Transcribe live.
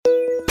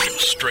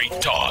Straight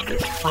talk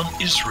from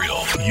Israel.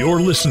 You're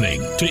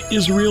listening to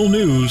Israel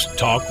News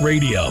Talk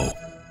Radio.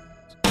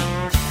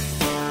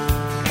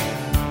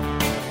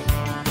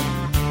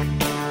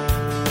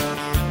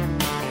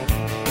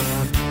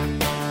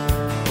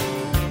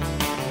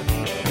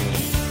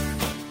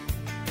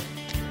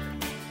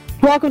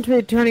 Welcome to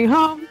Returning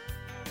Home.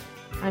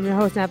 I'm your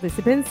host, Natalie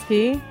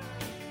Sapinski.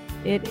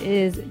 It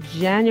is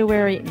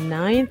January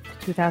 9th,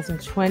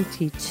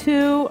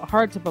 2022.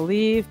 Hard to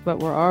believe, but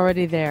we're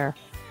already there.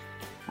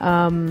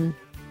 I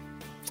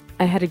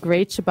had a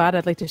great Shabbat.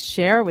 I'd like to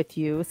share with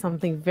you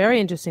something very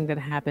interesting that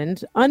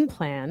happened,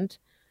 unplanned.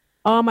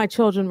 All my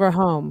children were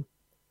home.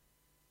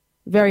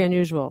 Very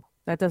unusual.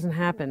 That doesn't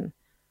happen.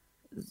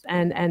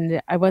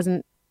 And I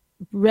wasn't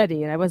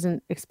ready, and I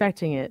wasn't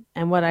expecting it.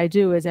 And what I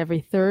do is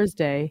every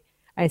Thursday,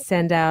 I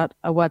send out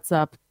a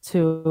WhatsApp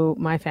to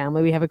my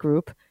family. We have a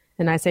group,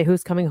 and I say,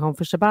 who's coming home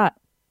for Shabbat?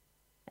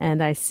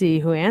 And I see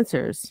who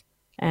answers.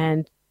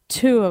 And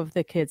 2 of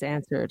the kids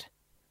answered.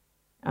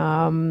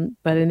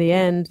 But in the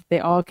end, they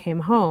all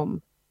came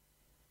home.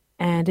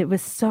 And it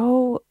was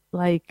so,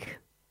 I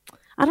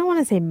don't want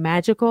to say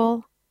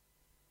magical,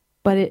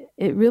 but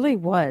it really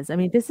was. I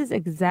mean, this is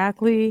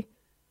exactly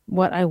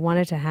what I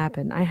wanted to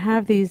happen. I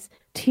have these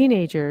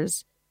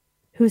teenagers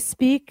who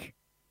speak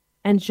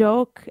and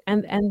joke,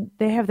 and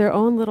they have their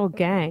own little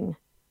gang,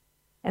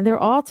 and they're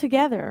all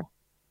together.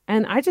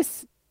 And I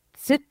just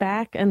sit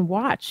back and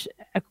watch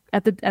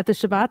at the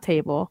Shabbat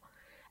table,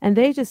 and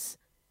they just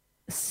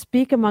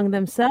speak among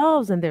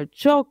themselves, and they're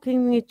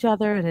joking each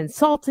other and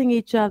insulting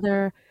each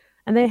other,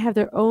 and they have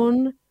their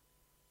own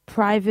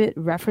private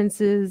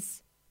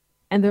references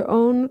and their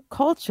own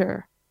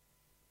culture.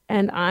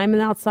 And I'm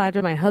an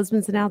outsider. My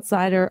husband's an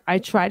outsider. I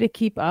try to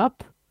keep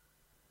up,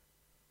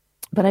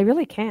 but I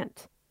really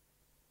can't.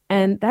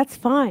 And that's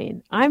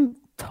fine. I'm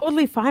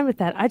totally fine with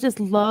that. I just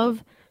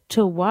love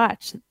to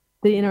watch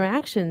the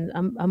interaction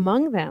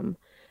among them.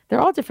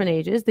 They're all different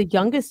ages. The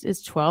youngest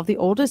is 12. The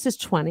oldest is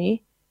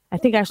 20. I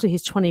think actually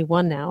he's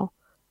 21 now.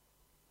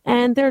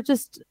 And they're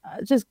just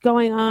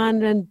going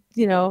on. And,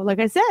 like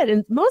I said,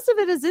 and most of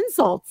it is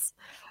insults.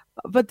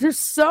 But they're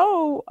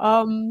so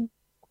at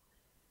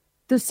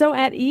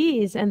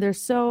ease, and they're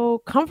so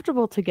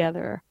comfortable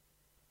together.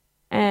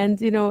 And,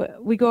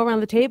 we go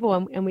around the table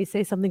and we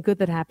say something good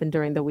that happened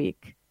during the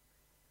week.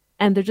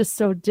 And they're just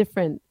so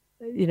different,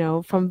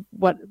 from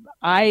what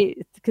I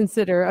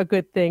consider a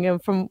good thing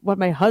and from what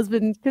my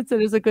husband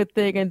considers a good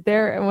thing. And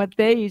what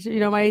they,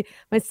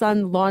 my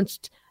son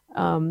launched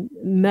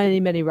many,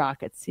 many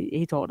rockets,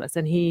 he told us.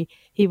 And he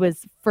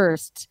was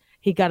first.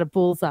 He got a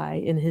bullseye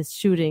in his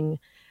shooting.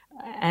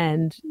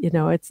 And,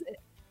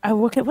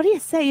 what do you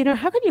say?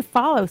 How can you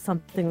follow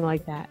something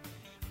like that?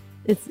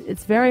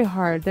 It's very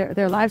hard.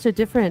 Their lives are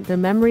different. Their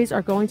memories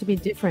are going to be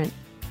different.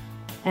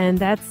 And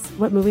that's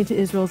what moving to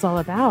Israel is all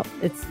about.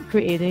 It's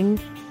creating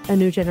a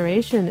new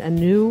generation, a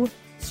new,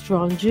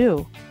 strong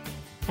Jew.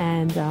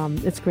 And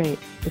it's great.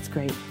 It's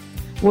great.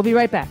 We'll be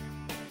right back.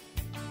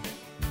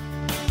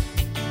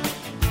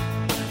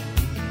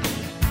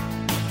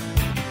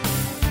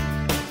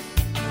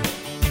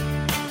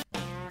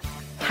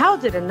 How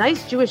did a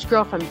nice Jewish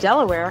girl from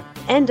Delaware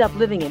end up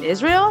living in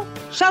Israel?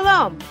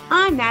 Shalom,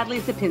 I'm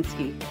Natalie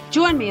Sapinski.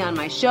 Join me on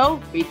my show,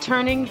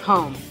 Returning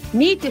Home.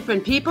 Meet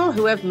different people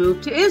who have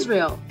moved to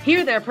Israel.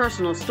 Hear their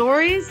personal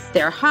stories,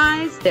 their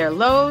highs, their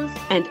lows,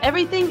 and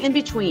everything in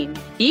between.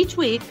 Each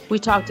week, we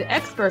talk to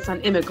experts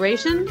on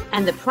immigration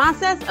and the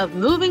process of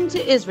moving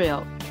to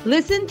Israel.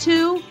 Listen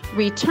to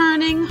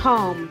Returning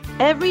Home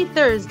every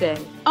Thursday,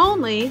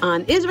 only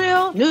on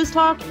Israel News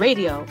Talk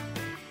Radio.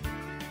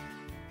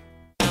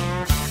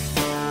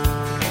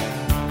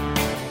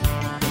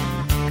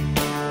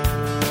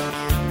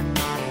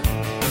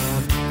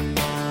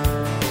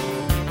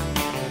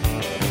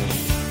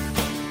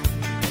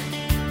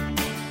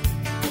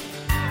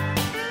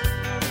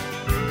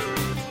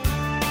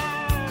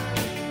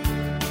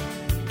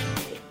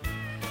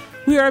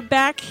 We are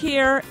back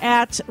here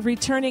at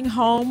Returning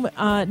Home.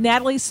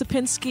 Natalie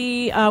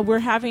Sapinski, we're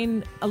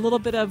having a little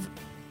bit of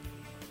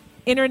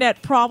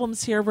internet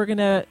problems here. We're going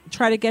to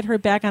try to get her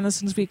back on as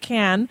soon as we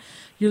can.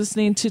 You're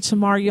listening to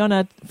Tamar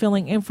Yona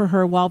filling in for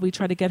her while we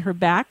try to get her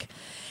back.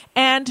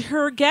 And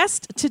her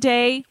guest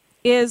today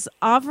is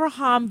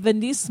Avraham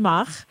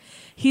Venismach.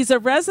 He's a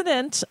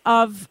resident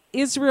of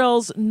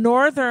Israel's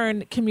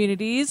northern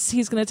communities.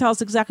 He's going to tell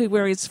us exactly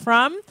where he's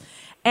from.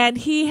 And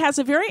he has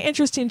a very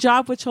interesting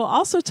job, which we'll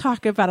also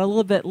talk about a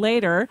little bit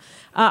later.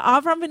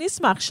 Avram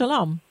Venismach,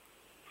 shalom.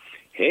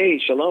 Hey,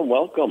 shalom,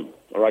 welcome.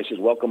 Or I should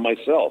welcome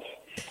myself.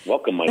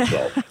 Welcome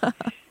myself.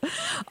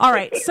 All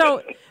right,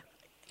 so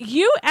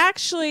you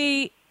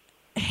actually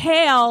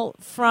hail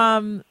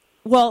from,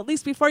 well, at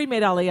least before you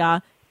made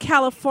Aliyah,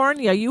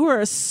 California. You were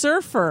a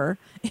surfer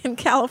in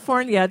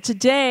California.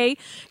 Today,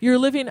 you're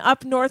living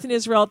up north in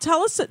Israel.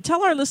 Tell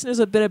our listeners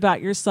a bit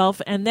about yourself,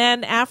 and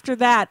then after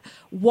that,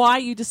 why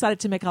you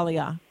decided to make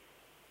Aliyah.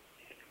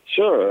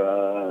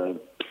 Sure.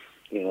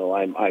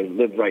 I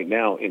live right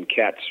now in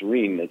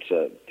Katzrin.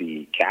 It's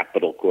the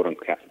capital, quote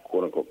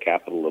unquote,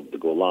 capital of the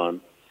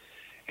Golan.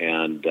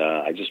 And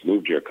I just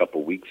moved here a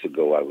couple weeks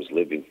ago. I was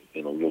living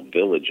in a little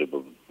village of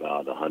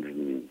about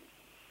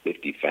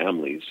 150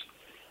 families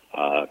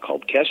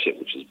called Keshet,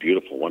 which is a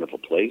beautiful, wonderful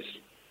place.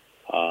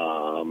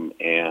 And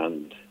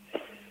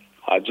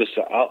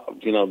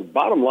the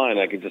bottom line,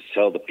 I can just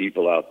tell the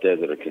people out there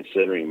that are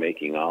considering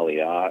making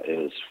Aliyah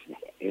is,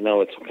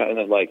 it's kind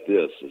of like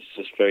this. It's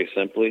just very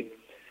simply,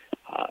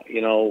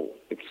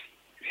 it's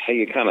how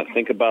you kind of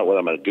think about whether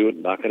I'm going to do it,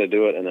 not going to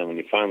do it, and then when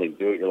you finally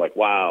do it, you're like,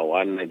 wow,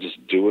 why didn't I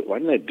just do it? Why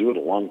didn't I do it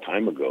a long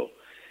time ago?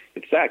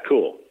 It's that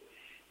cool.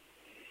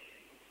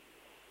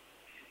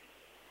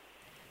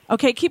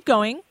 Okay, keep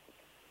going.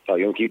 Oh,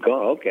 you want to keep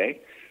going? Okay.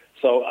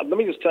 So let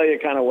me just tell you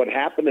kind of what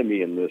happened to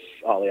me in this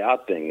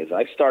Aliyah thing. Is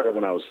I started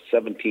when I was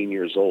 17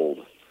 years old.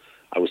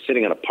 I was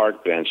sitting on a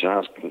park bench, and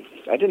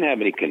I didn't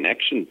have any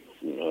connection,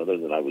 other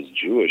than I was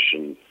Jewish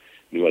and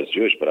knew I was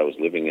Jewish, but I was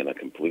living in a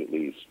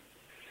completely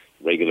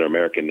regular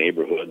American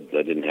neighborhood.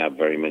 I didn't have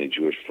very many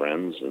Jewish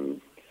friends,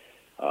 and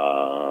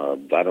I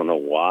don't know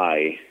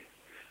why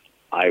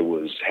I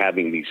was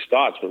having these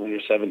thoughts. But when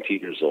you're 17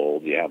 years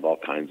old, you have all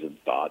kinds of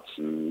thoughts,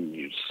 and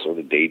you're sort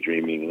of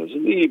daydreaming. It was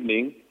in the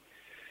evening,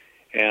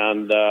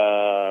 and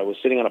I was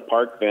sitting on a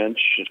park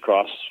bench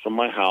across from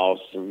my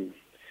house and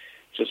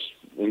just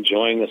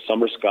enjoying the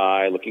summer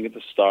sky, looking at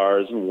the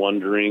stars and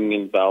wondering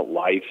about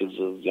life as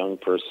a young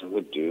person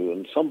would do.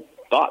 And some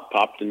thought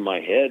popped in my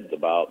head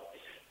about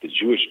the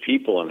Jewish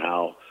people and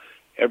how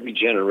every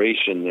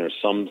generation there's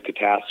some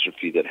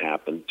catastrophe that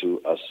happened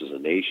to us as a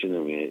nation. I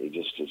mean, it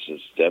just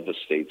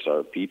devastates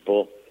our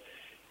people.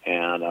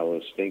 And I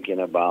was thinking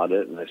about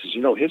it, and I said,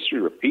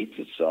 history repeats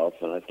itself.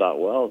 And I thought,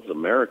 well, it's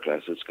America. I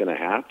said, it's going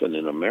to happen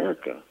in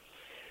America.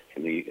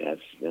 And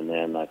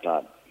then I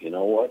thought, you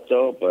know what,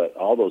 though? But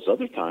all those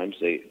other times,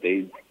 they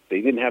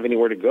didn't have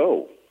anywhere to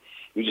go.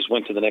 We just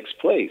went to the next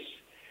place.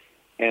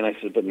 And I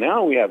said, but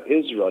now we have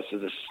Israel. I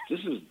said, this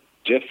is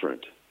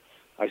different.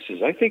 I says,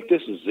 I think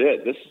this is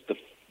it.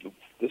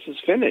 This is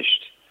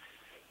finished.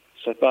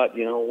 So I thought,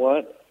 you know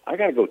what? I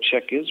got to go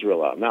check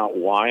Israel out. Now,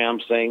 why I'm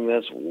saying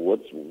this?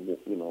 With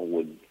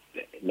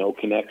no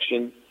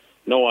connection,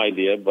 no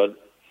idea. But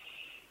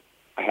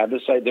I had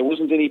this idea. There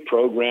wasn't any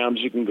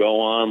programs you can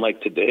go on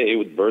like today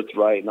with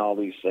Birthright and all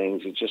these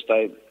things. It's just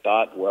I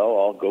thought, well,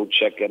 I'll go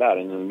check it out.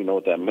 I didn't even know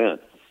what that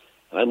meant.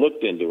 And I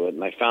looked into it,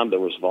 and I found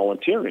there was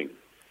volunteering.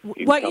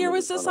 What year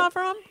was this,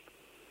 Avram?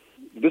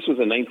 This was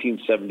in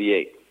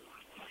 1978.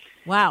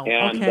 Wow.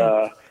 And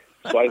okay.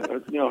 So I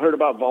heard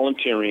about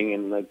volunteering,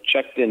 and I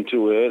checked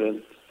into it,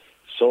 and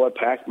so I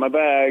packed my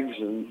bags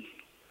and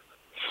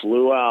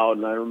flew out.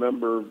 And I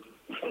remember,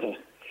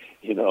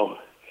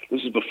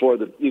 this is before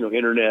the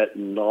internet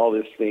and all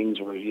these things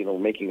were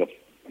making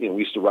we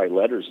used to write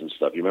letters and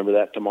stuff. You remember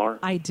that, Tamar?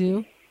 I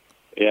do.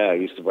 Yeah, I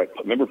used to write.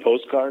 Remember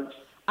postcards?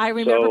 I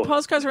remember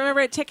postcards. I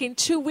remember it taking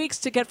 2 weeks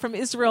to get from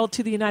Israel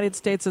to the United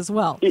States as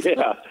well.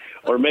 Yeah,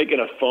 or making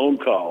a phone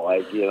call,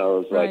 it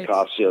was like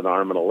costs you an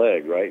arm and a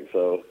leg, right?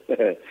 So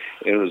it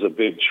was a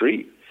big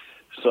treat.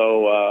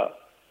 So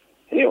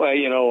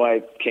anyway,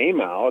 I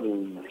came out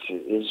to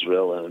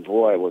Israel, and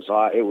boy, it was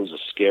the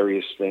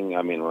scariest thing.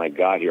 I mean, when I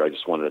got here, I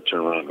just wanted to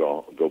turn around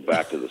and go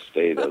back to the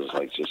state. I was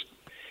like just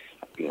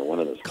one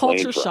of those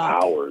planes for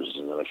shock. Hours,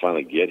 and then I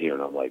finally get here,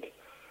 and I'm like,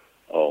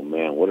 oh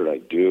man, what did I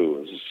do?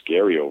 It was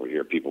scary over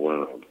here. People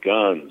running around with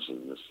guns,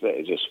 and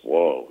it's just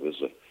whoa.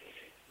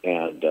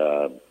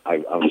 I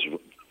was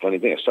funny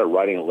thing. I started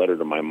writing a letter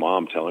to my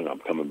mom telling her I'm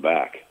coming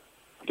back.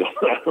 I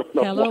don't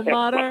know Hello,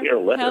 Mater.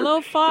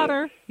 Hello,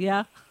 Father.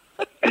 Yeah.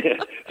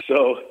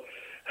 So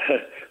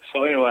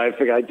anyway, I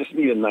figured I just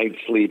need a night's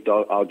sleep.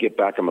 I'll get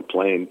back on the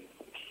plane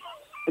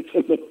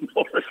in the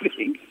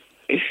morning.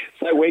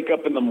 So I wake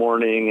up in the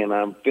morning, and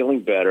I'm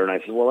feeling better. And I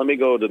said, well, let me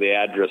go to the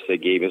address they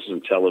gave us in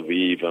Tel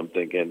Aviv. I'm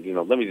thinking,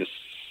 let me just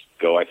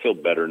go. I feel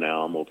better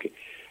now. I'm okay.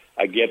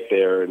 I get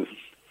there, and,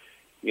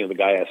 the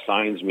guy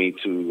assigns me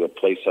to a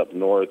place up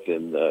north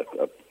in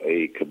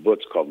a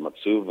kibbutz called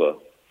Matsuva.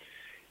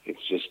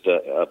 It's just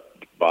up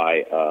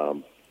by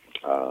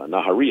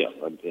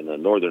Nahariya in a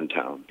northern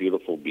town,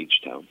 beautiful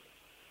beach town.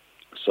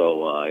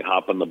 So I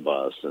hop on the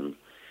bus, and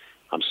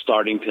I'm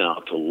starting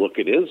to look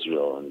at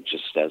Israel, and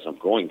just as I'm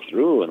going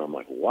through, and I'm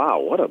like, wow,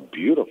 what a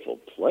beautiful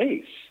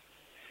place.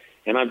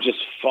 And I'm just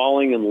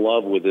falling in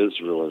love with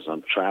Israel as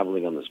I'm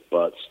traveling on this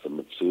bus to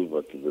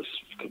Matsuva, to this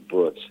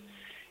kibbutz.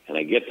 And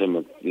I get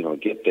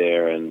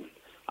there, and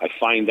I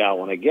find out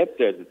when I get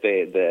there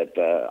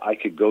that I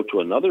could go to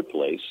another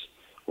place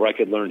where I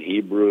could learn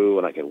Hebrew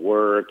and I could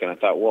work. And I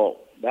thought, well,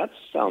 that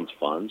sounds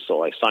fun.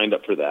 So I signed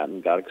up for that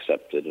and got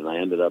accepted. And I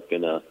ended up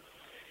in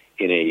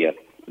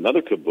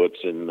another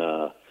kibbutz in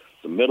the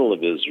middle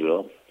of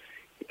Israel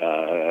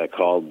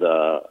called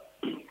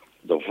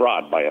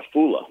Dovrat by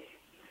Afula.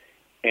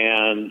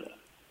 And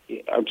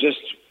I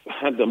just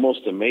had the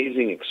most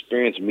amazing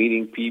experience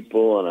meeting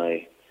people, and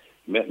I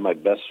met my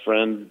best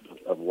friend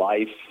of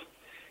life,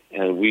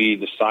 and we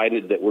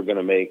decided that we're going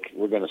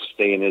to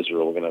stay in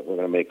Israel. We're going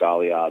to make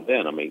Aliyah.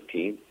 Then I'm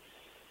 18,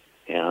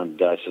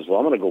 and I says, well,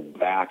 I'm going to go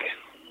back,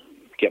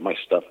 get my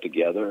stuff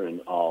together,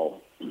 and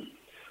I'll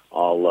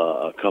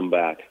I'll come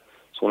back.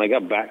 So when I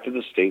got back to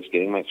the States,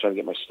 trying to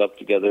get my stuff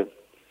together,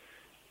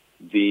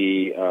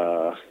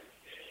 there's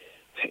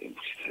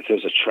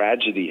a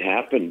tragedy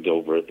happened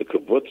over at the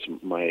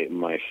kibbutz.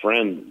 My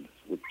friend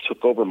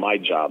took over my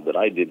job that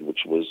I did,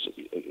 which was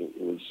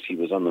he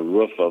was on the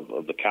roof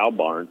of the cow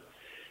barn,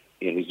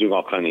 and he's doing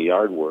all kinds of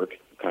yard work,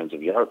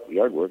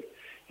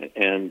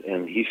 and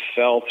he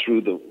fell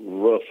through the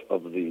roof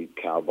of the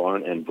cow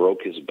barn and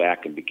broke his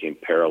back and became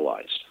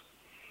paralyzed.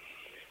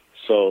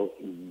 So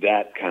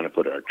that kind of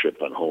put our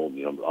trip on hold,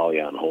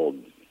 Aliyah on hold.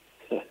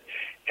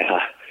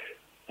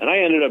 And I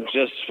ended up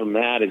just from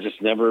that, I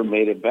just never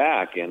made it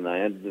back. And I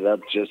ended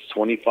up just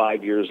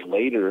 25 years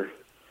later,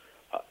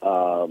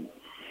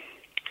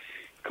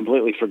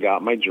 completely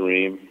forgot my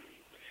dream.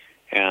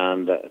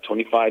 And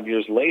 25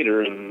 years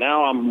later, and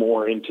now I'm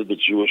more into the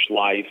Jewish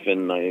life,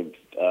 and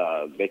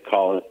they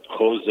call it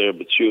Chozer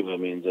B'tshuva,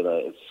 means that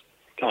it's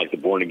kind of like the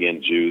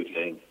born-again Jew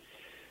thing.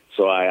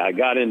 So I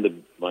got into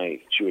my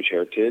Jewish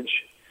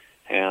heritage,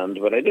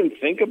 but I didn't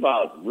think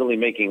about really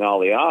making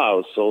Aliyah. I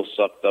was so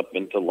sucked up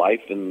into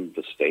life in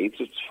the States.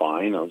 It's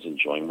fine. I was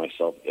enjoying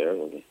myself there.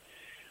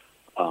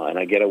 And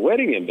I get a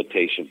wedding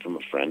invitation from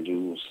a friend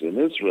who's in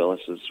Israel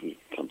and says, "We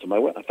come to my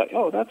wedding." I thought,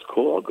 "Oh, that's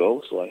cool. I'll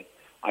go." So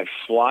I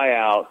fly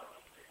out,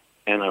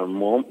 and the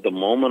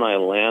moment I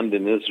land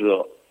in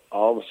Israel,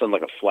 all of a sudden,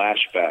 like a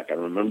flashback, I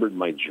remembered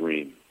my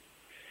dream.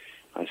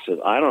 I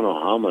said, "I don't know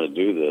how I'm going to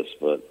do this,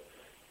 but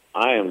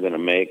I am going to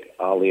make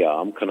Aliyah.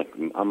 I'm going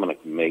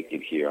to make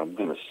it here. I'm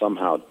going to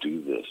somehow do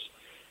this."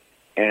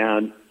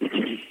 And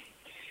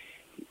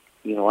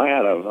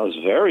I was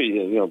very,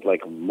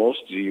 like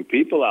most of you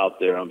people out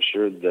there, I'm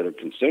sure that are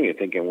considering it,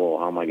 thinking, "Well,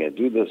 how am I going to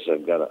do this?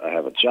 I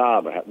have a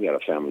job. We got a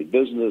family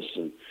business."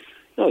 And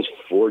I was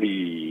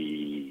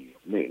 40,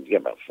 maybe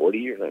about 40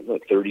 years,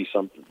 30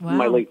 something, wow. In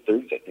my late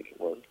 30s, I think it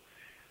was.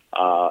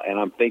 And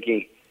I'm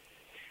thinking,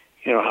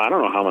 I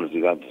don't know how I'm going to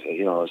do that.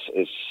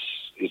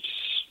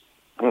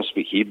 I don't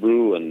speak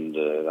Hebrew, and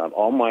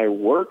all my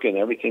work and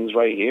everything's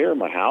right here,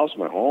 my house,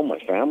 my home, my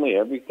family,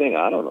 everything.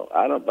 I don't know.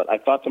 But I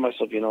thought to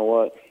myself, you know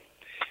what?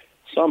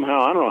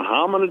 Somehow, I don't know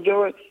how I'm going to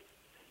do it,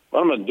 but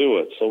I'm going to do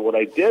it. So what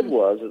I did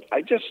was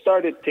I just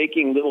started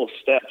taking little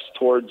steps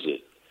towards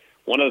it.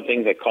 One of the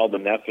things I called the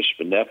Nefesh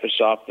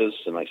B'Nefesh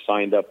office, and I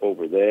signed up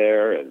over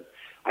there, and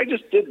I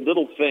just did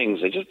little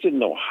things. I just didn't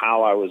know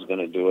how I was going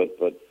to do it,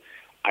 but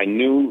I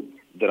knew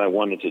that I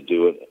wanted to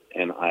do it,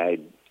 and I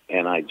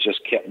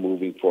just kept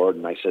moving forward.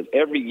 And I said,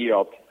 every year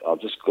I'll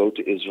just go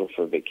to Israel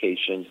for a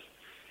vacation.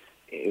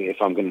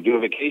 If I'm going to do a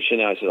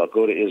vacation, I said I'll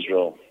go to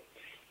Israel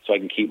so I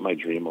can keep my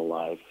dream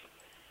alive.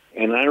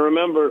 And I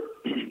remember,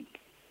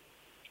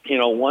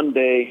 one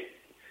day,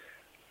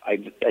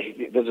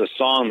 there's a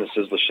song that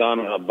says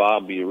L'Shana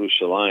Haba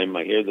B'Yerushalayim.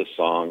 I hear the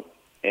song,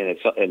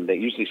 and they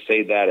usually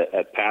say that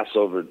at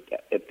Passover,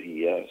 at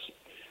the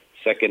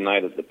second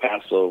night of the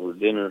Passover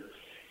dinner,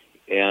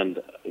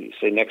 and you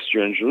say next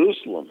year in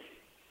Jerusalem.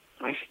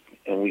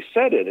 And we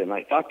said it, and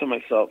I thought to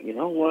myself, you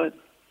know what?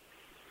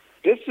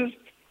 This is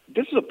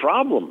a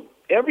problem.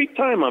 Every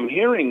time I'm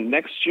hearing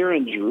next year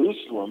in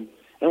Jerusalem,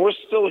 and we're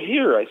still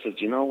here, I said,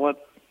 you know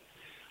what?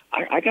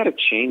 I got to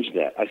change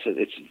that. I said,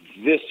 it's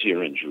this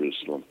year in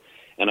Jerusalem.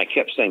 And I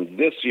kept saying,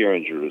 this year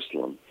in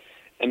Jerusalem.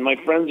 And my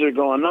friends are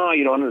going, no,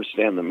 you don't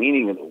understand the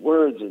meaning of the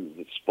words, and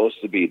it's supposed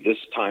to be this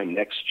time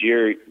next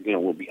year,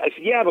 we'll be. I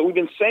said, yeah, but we've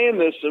been saying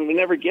this, and we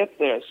never get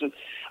there. I said,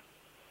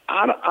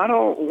 I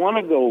don't want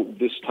to go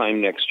this time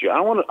next year.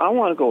 I want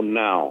to go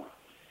now.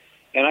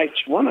 And as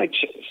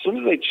soon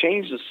as I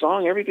changed the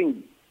song,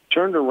 everything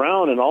turned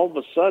around, and all of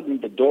a sudden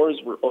the doors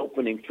were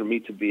opening for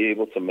me to be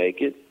able to make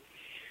it.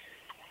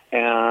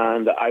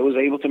 And I was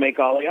able to make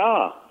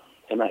Aliyah,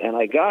 and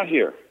I got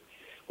here.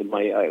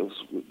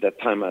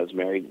 That time I was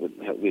married with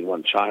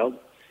one child,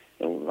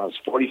 and when I was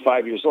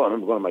 45 years old, I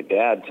remember going to my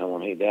dad, telling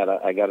him, "Hey, Dad,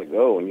 I got to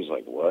go," and he's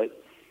like, "What?"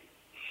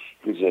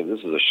 He said, "This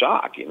is a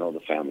shock,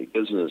 the family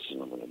business,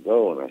 and I'm going to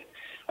go." And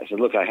I said,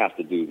 "Look, I have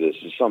to do this.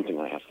 It's something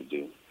I have to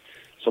do."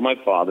 So my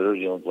father,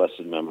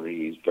 blessed memory,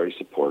 he's very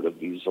supportive.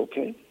 He's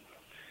okay,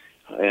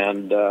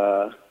 and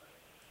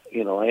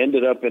I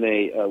ended up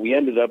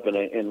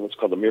in what's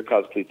called the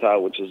Merkaz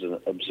Klita, which is an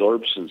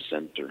absorption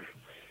center.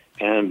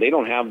 And they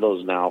don't have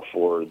those now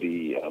for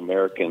the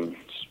Americans,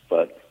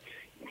 but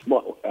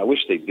I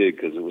wish they did,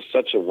 because it was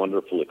such a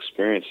wonderful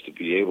experience to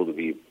be able to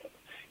be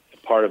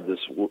part of this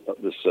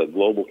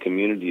global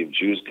community of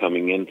Jews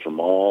coming in from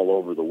all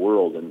over the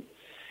world. And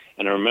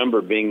I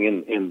remember being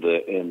in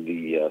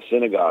the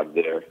synagogue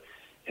there,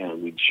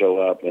 and we'd show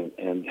up,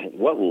 and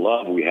what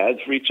love we had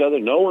for each other.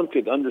 No one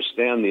could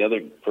understand the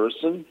other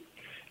person,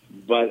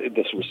 but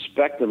this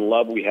respect and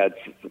love we had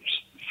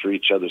for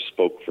each other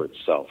spoke for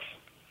itself.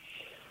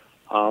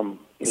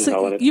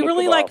 So you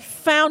really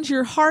found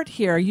your heart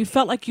here. You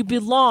felt like you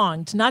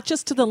belonged, not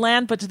just to the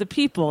land, but to the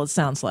people, it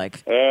sounds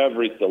like.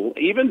 Everything,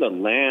 even the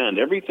land,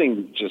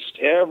 everything just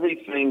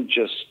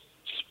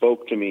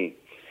spoke to me.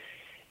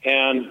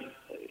 And,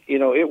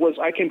 it was,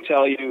 I can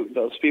tell you,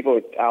 those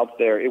people out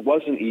there, it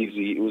wasn't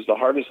easy. It was the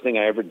hardest thing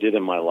I ever did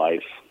in my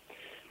life.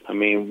 I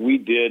mean, we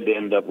did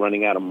end up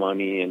running out of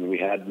money, and we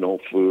had no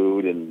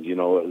food, and it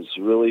was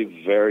really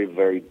very,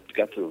 very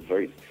got to a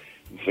very,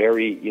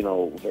 very,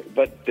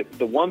 But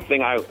the one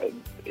thing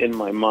in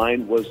my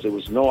mind was there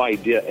was no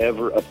idea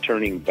ever of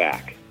turning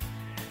back.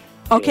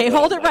 Okay,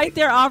 hold it right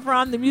there,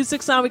 Avram. The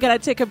music's on. We got to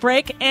take a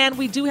break, and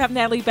we do have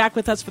Natalie back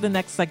with us for the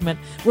next segment.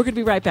 We're going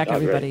to be right back,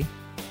 everybody. Great.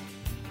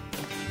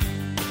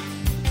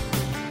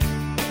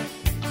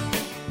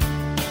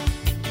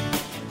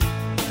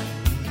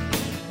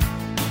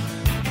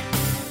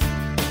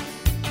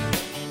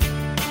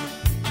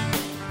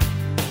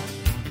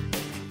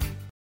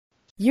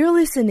 You're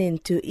listening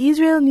to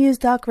Israel News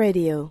Talk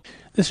Radio.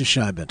 This is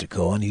Shai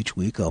Ben-Tekoa, and each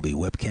week I'll be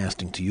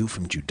webcasting to you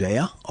from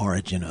Judea,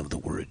 origin of the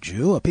word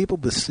Jew, a people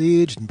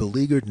besieged and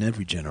beleaguered in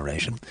every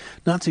generation.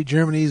 Nazi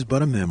Germany is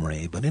but a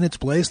memory, but in its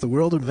place the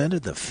world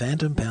invented the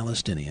phantom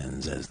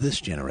Palestinians as this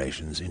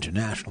generation's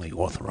internationally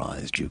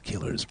authorized Jew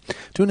killers.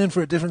 Tune in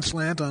for a different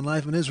slant on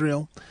life in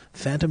Israel,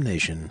 Phantom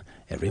Nation,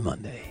 every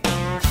Monday.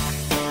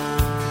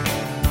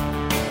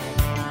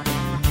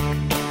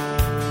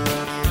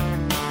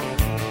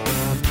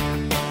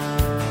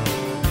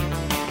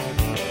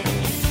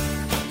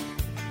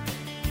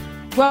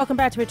 Welcome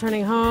back to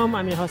Returning Home.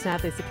 I'm your host,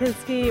 Natalie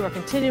Sapinski. We're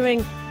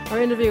continuing our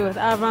interview with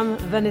Avram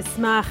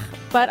Venismach,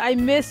 but I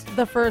missed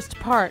the first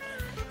part.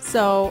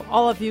 So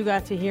all of you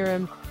got to hear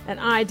him, and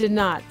I did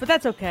not. But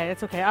that's okay.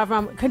 That's okay.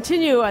 Avram,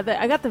 continue. I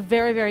got the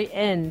very, very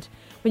end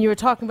when you were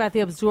talking about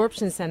the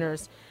absorption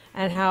centers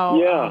and how...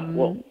 Yeah,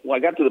 well, I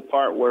got to the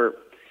part where,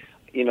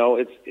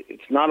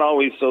 it's not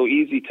always so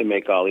easy to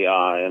make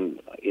Aliyah, and,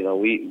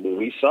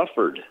 we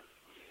suffered.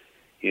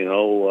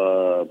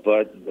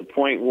 But the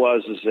point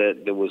was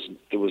that there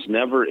was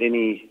never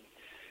any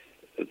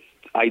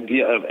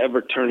idea of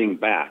ever turning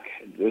back.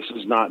 This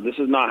is not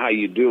how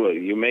you do it.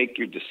 You make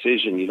your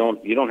decision. You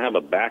don't have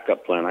a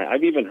backup plan.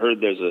 I've even heard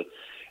there's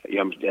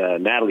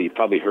Natalie, you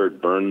probably heard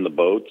burn the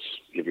boats.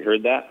 Have you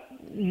heard that?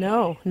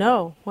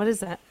 No. What is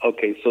that?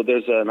 Okay, so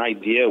there's an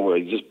idea where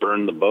you just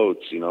burn the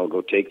boats.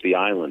 Go take the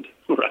island,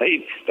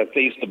 right? That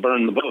pays to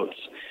burn the boats.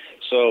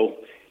 So.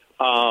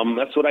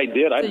 That's what I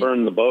did. I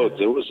burned the boats.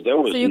 There was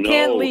so you no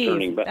can't leave.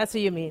 Turning back. That's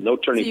what you mean. No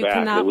turning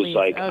back. It was leave.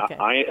 like okay.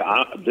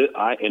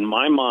 I in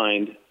my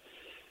mind,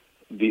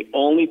 the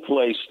only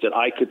place that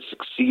I could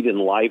succeed in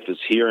life is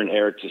here in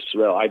Eretz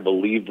Yisrael. I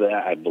believe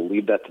that. I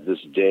believe that to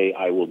this day.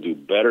 I will do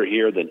better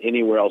here than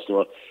anywhere else in the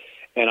world.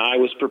 And I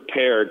was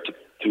prepared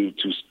to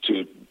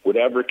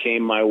whatever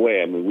came my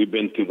way. I mean, we've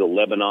been through the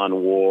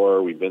Lebanon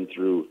War. We've been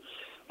through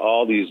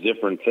all these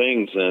different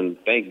things, and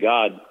thank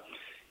God.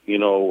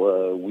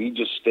 We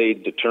just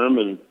stayed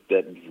determined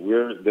that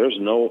there's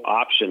no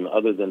option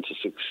other than to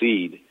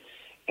succeed.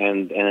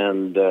 And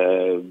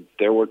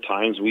there were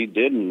times we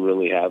didn't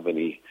really have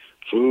any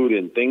food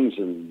and things,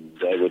 and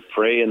I would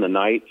pray in the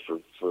night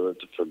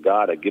for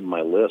God. I'd give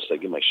my list.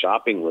 I'd give my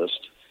shopping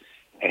list.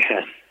 And,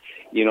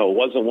 it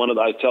wasn't one of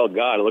the, I tell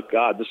God, look,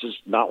 God, this is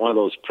not one of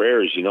those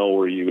prayers,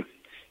 where you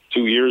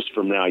 2 years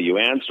from now you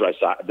answer. I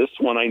said, this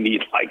one I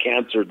need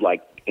answered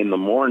in the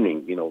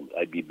morning.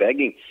 I'd be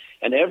begging.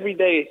 And every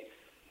day,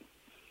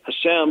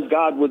 Hashem,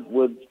 God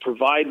would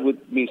provide with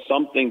me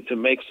something to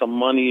make some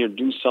money or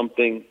do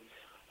something,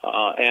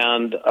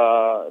 and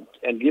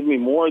give me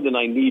more than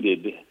I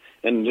needed,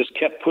 and just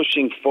kept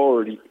pushing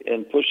forward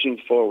and pushing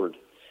forord.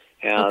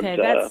 And, okay,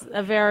 that's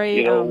a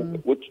very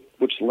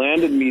which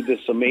landed me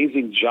this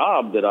amazing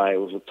job that I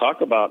will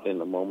talk about in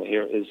a moment.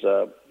 Here is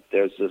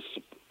there's this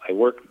I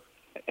work,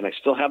 and I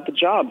still have the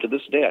job to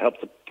this day. I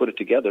helped to put it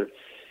together.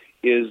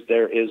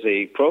 There is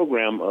a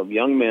program of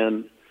young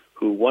men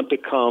who want to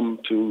come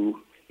to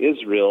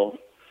Israel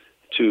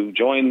to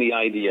join the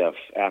IDF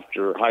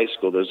after high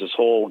school. There's this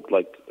whole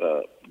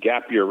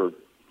gap year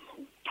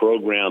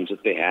programs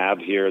that they have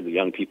here. The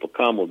young people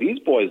come. Well, these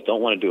boys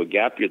don't want to do a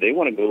gap year. They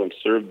want to go and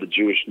serve the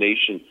Jewish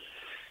nation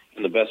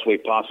in the best way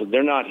possible.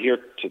 They're not here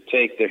to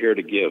take. They're here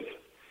to give.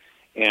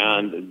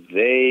 And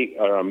they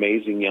are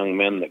amazing young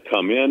men that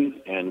come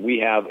in. And we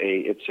have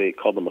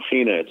called the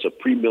Mechina. It's a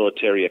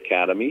pre-military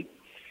academy.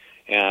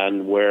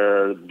 And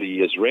where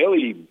the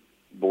Israeli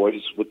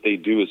boys, what they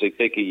do is they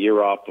take a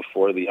year off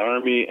before the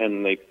army,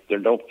 and they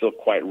don't feel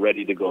quite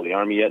ready to go to the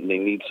army yet, and they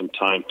need some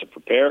time to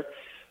prepare.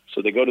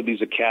 So they go to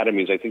these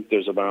academies. I think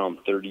there's around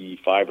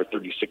 35 or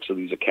 36 of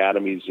these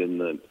academies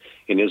in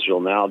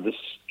Israel now. The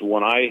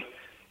one I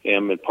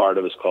am a part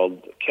of is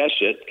called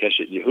Keshet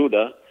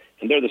Yehuda,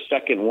 and they're the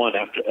second one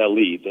after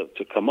Eli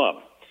to come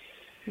up.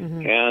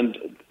 Mm-hmm.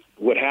 And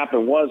what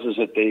happened was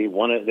that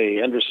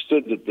they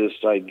understood that this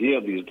idea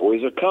of these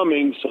boys are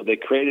coming, so they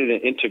created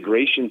an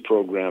integration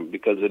program,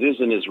 because it is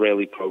an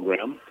Israeli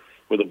program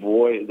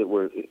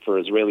for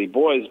Israeli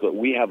boys, but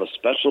we have a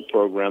special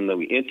program that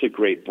we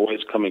integrate boys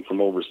coming from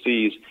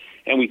overseas,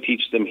 and we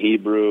teach them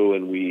Hebrew,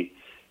 and we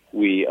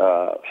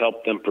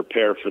help them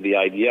prepare for the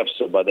IDF.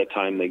 So by the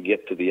time they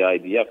get to the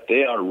IDF,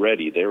 they are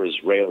ready. They're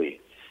Israeli,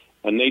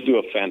 and they do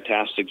a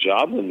fantastic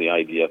job in the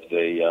IDF.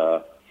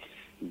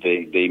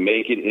 They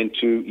make it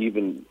into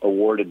even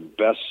awarded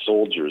best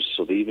soldiers.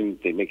 So they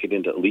make it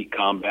into elite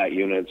combat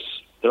units,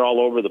 They're all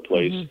over the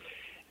place.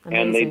 Mm-hmm.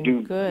 And they do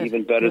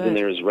even better than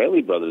their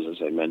Israeli brothers, as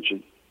I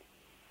mentioned.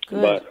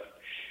 Good.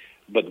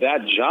 But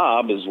that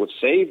job is what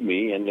saved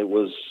me, and it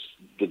was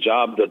the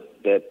job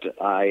that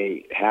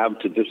I have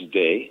to this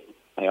day.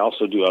 I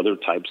also do other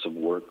types of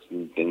work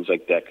and things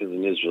like that, because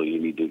in Israel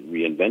you need to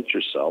reinvent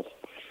yourself.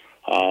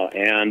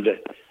 And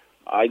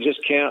I just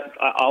can't,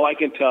 all I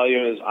can tell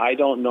you is I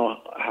don't know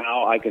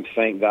how I can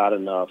thank God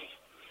enough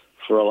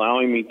for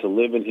allowing me to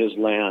live in his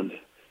land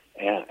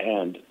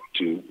and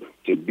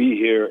to be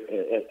here.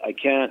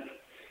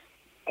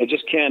 I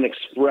just can't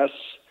express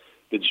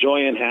the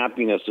joy and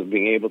happiness of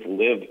being able to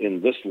live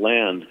in this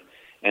land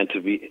and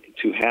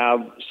to have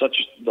such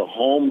the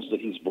homes that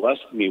he's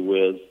blessed me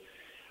with,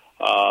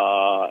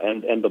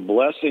 and the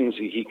blessings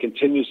he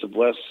continues to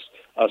bless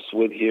us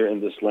with here in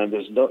this land.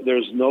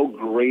 There's no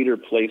greater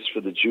place for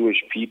the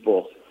Jewish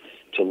people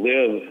to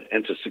live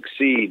and to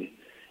succeed.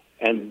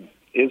 And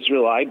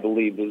Israel, I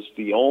believe, is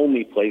the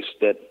only place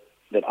that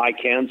I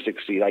can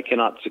succeed. I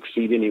cannot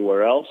succeed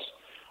anywhere else.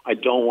 I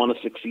don't want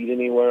to succeed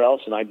anywhere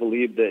else. And I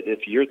believe that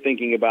if you're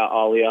thinking about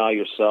Aliyah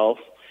yourself,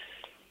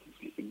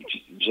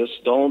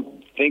 just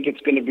don't think it's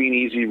going to be an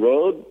easy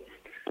road.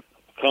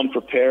 Come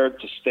prepared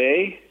to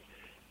stay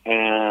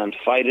and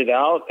fight it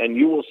out, and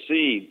you will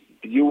see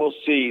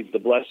the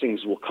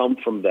blessings will come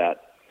from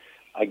that.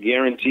 I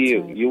guarantee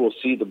you, you will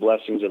see the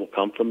blessings that will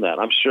come from that.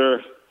 I'm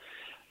sure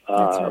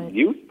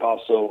you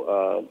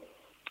also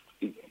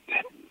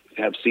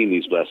have seen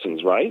these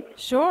blessings, right?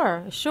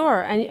 Sure.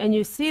 And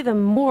you see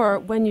them more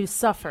when you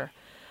suffer.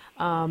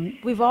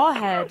 We've all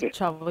had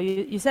trouble.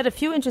 You said a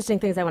few interesting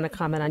things I want to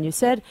comment on. You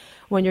said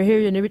when you're here,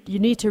 you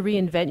need to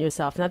reinvent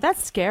yourself. Now,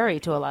 that's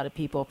scary to a lot of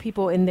people.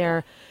 People in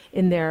their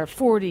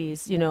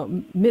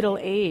 40s, middle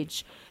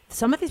age.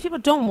 Some of these people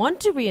don't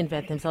want to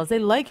reinvent themselves. They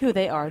like who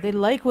they are. They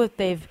like what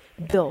they've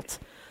built.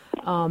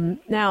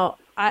 Now,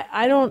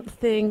 I don't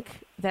think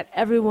that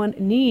everyone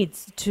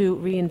needs to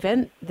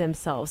reinvent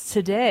themselves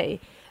today.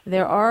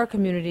 There are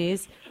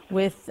communities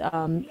with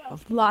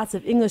lots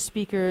of English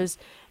speakers,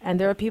 and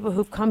there are people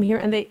who've come here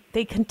and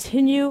they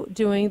continue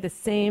doing the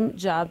same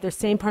job, their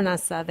same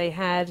parnasa they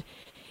had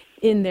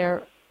in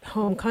their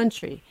home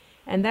country.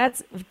 And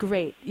that's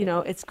great.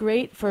 It's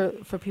great for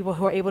people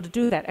who are able to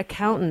do that.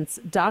 Accountants,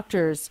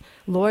 doctors,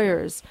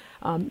 lawyers,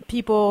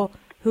 people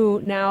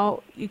who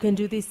now you can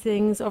do these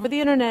things over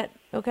the internet,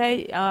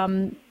 okay?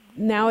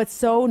 Now it's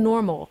so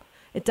normal.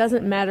 It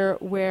doesn't matter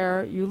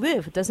where you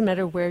live. It doesn't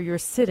matter where you're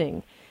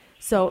sitting.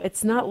 So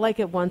it's not like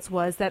it once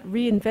was. That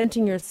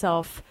reinventing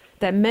yourself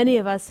that many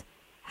of us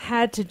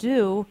had to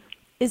do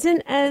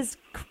isn't as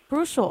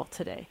crucial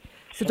today.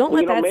 So don't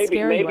let that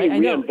scare you.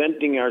 Maybe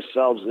reinventing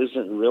ourselves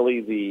isn't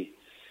really the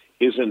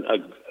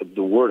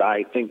word.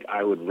 I think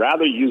I would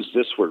rather use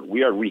this word.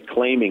 We are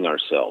reclaiming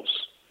ourselves,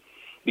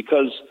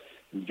 because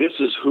this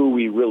is who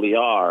we really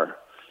are.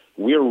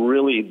 We're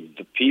really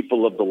the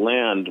people of the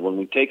land. When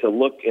we take a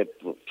look at,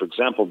 for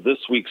example, this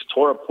week's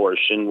Torah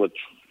portion, which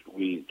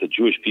the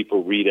Jewish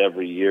people read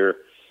every year,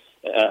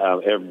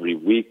 every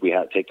week we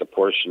take a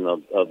portion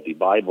of the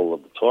Bible,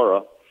 of the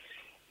Torah,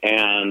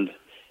 and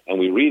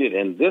we read it.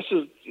 And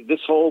this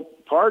whole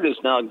part is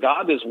now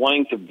God is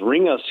wanting to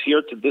bring us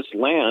here to this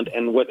land.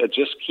 And what it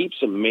just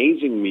keeps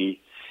amazing me,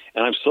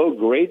 and I'm so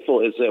grateful,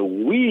 is that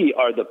we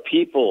are the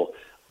people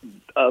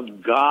of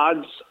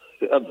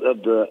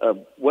of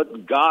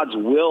what God's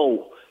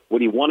will,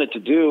 what He wanted to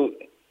do,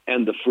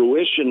 and the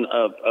fruition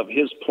of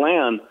His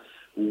plan.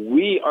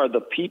 We are the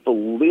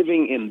people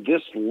living in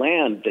this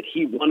land that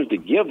He wanted to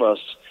give us.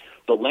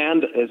 The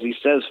land, as He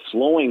says,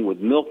 flowing with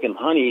milk and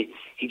honey.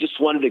 He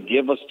just wanted to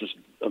give us this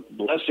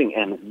blessing,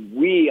 and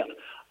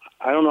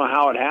I don't know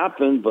how it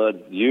happened,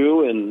 but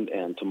you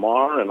and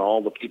Tamar and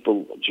all the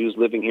people, Jews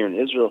living here in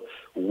Israel,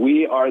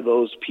 we are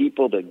those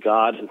people that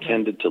God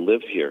intended to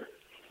live here.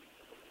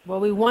 Well,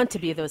 we want to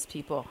be those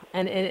people,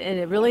 and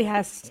it really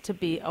has to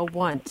be a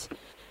want.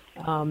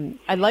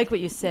 I like what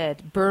you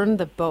said, burn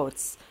the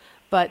boats.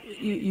 But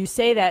you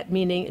say that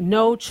meaning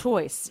no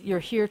choice. You're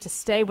here to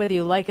stay whether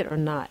you like it or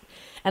not.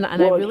 And I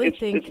really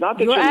think it's not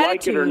that you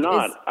like it or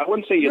not. I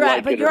wouldn't say you like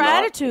it or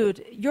not.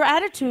 But your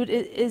attitude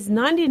is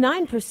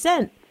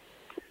 99%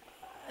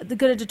 going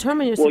to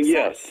determine your success.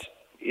 Well,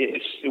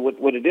 yes.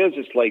 What it is,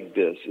 it's like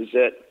this, is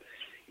that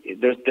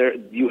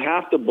you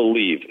have to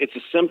believe. It's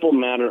a simple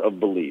matter of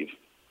belief.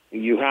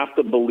 You have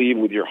to believe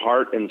with your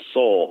heart and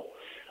soul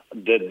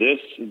that this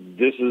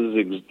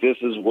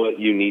is what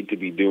you need to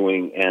be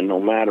doing, and no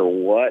matter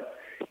what,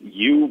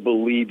 you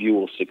believe you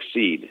will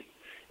succeed.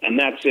 And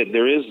that's it.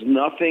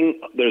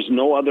 There's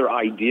no other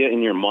idea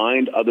in your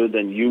mind other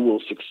than you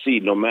will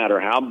succeed, no matter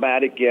how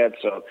bad it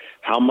gets or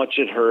how much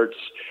it hurts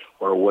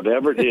or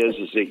whatever it is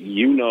that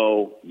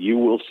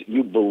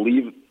you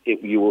believe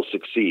you will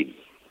succeed.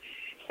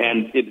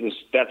 And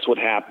that's what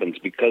happens,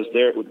 because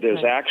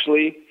there's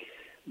actually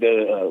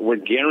we're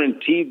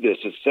guaranteed this.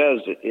 It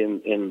says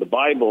in the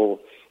Bible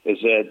is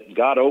that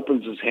God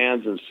opens His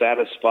hands and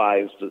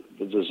satisfies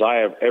the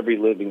desire of every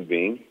living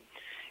being.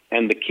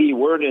 And the key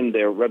word in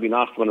there, Rabbi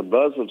Nachman of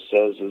Breslov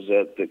says, is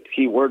that the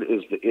key word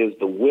is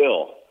the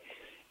will.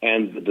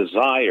 and the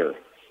desire.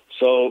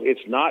 So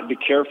it's not be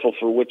careful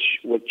for what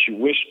you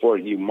wish for,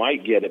 you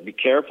might get it. Be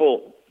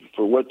careful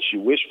for what you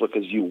wish for,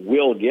 because you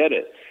will get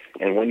it.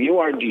 And when you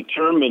are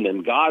determined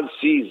and God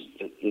sees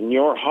in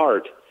your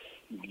heart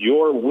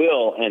your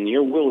will, and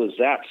your will is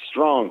that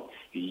strong,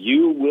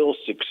 you will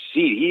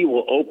succeed. He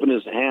will open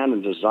his hand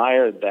and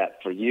desire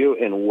that for you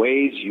in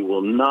ways you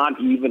will not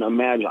even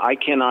imagine. I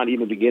cannot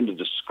even begin to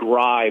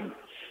describe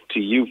to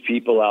you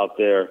people out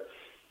there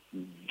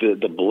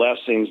the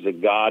blessings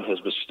that God has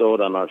bestowed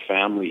on our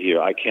family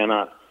here. I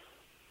can't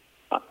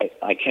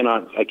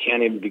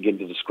even begin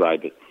to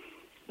describe it.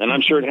 And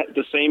I'm sure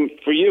the same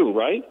for you,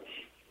 right?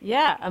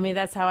 Yeah, I mean,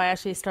 that's how I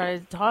actually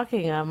started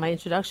talking. My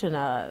introduction.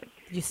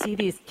 You see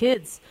these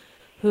kids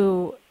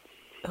who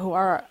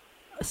are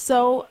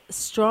so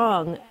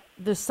strong.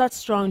 They're such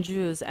strong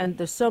Jews, and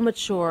they're so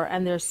mature,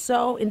 and they're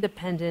so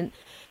independent,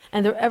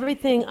 and they're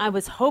everything I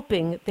was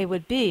hoping they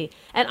would be.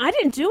 And I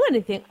didn't do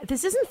anything.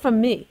 This isn't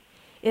from me.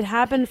 It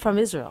happened from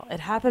Israel. It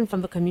happened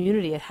from the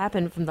community. It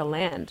happened from the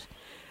land.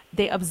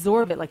 They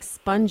absorb it like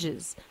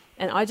sponges.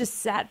 And I just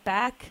sat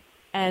back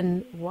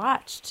and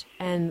watched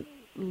and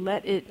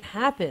let it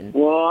happen.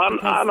 Well,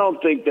 I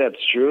don't think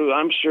that's true.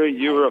 I'm sure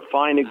you're a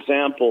fine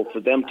example for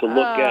them to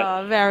look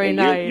at. Very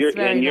nice. You're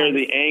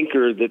the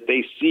anchor that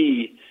they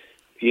see,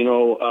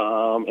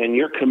 and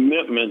your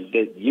commitment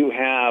that you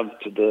have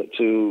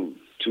to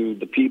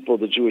the people,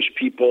 the Jewish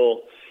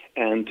people,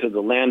 and to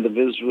the land of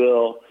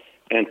Israel,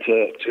 and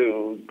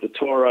to the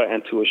Torah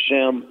and to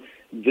Hashem.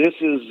 This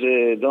is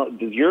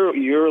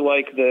you're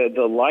like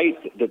the light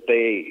that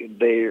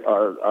they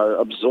are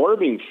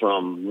absorbing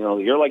from.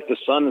 You're like the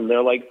sun and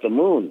they're like the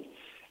moon,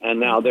 and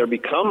now they're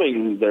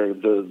becoming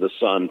the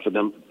sun for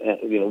them.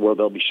 Where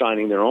they'll be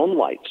shining their own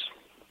lights.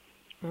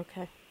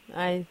 Okay,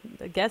 I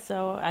guess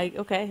so.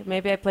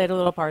 Maybe I played a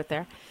little part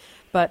there,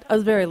 but a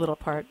very little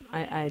part.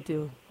 I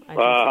do. They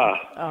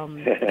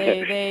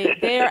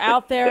are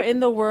out there in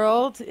the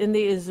world, in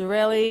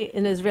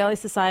Israeli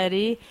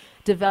society,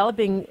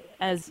 developing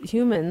as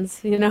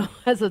humans,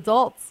 as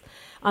adults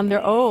on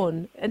their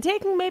own, and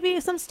taking maybe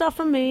some stuff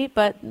from me,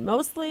 but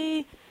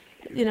mostly,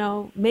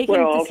 making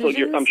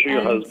decisions. I'm sure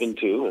your husband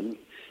too, and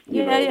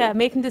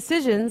making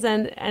decisions,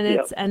 and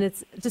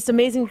it's just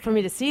amazing for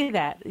me to see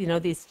that.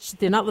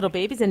 They're not little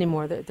babies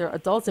anymore. They're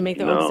adults and make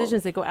their own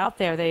decisions. They go out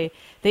there. They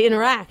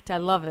interact. I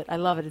love it.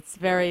 It's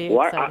very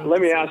exciting.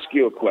 Let me ask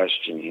you a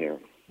question here.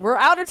 We're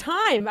out of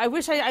time. I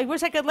wish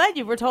I could let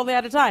you. We're totally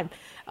out of time.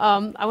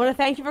 I want to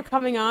thank you for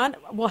coming on.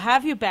 We'll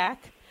have you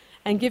back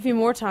and give you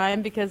more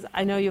time, because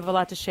I know you have a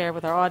lot to share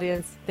with our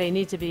audience. They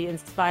need to be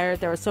inspired.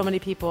 There are so many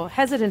people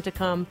hesitant to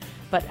come,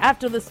 but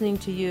after listening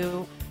to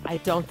you, I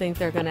don't think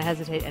they're going to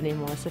hesitate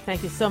anymore. So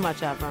thank you so much,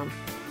 Avram.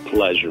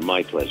 Pleasure.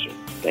 My pleasure.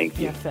 Thank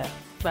you.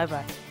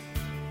 Bye-bye.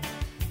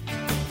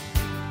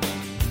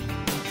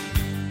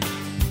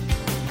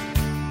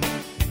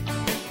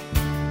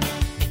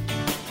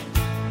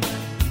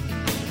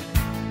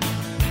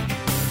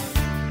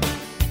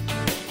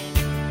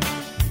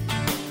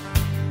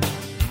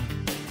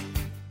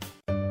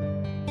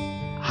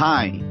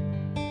 Hi,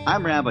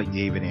 I'm Rabbi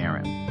David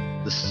Aaron.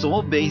 The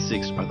soul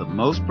basics are the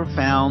most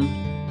profound,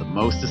 the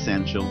most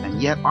essential,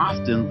 and yet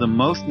often the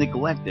most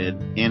neglected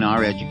in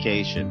our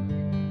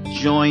education.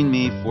 Join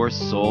me for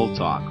Soul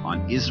Talk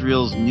on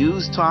Israel's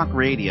News Talk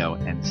Radio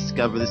and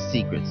discover the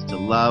secrets to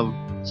love,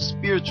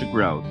 spiritual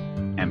growth,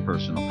 and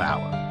personal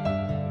power.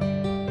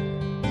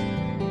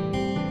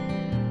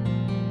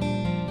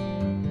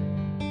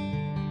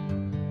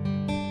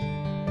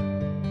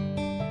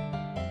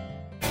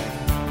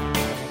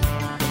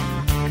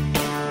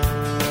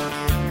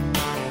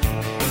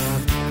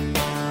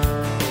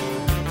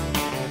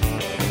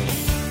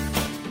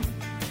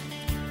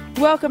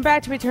 Welcome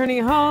back to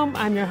Returning Home.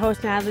 I'm your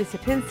host, Natalie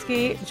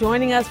Sapinski.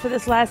 Joining us for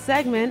this last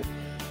segment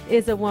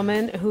is a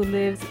woman who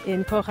lives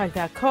in Kochach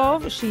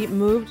Yaakov. She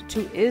moved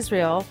to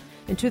Israel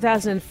in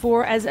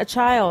 2004 as a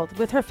child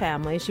with her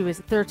family. She was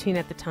 13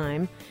 at the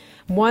time,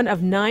 one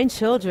of 9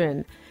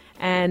 children.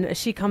 And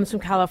she comes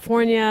from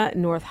California,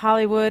 North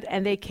Hollywood,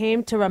 and they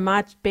came to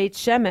Ramat Beit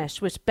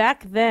Shemesh, which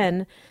back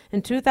then,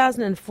 in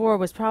 2004,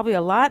 was probably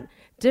a lot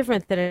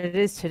different than it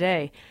is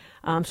today.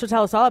 She'll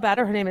tell us all about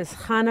her. Her name is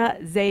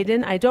Chana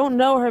Zayden. I don't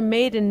know her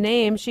maiden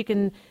name. She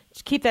can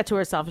keep that to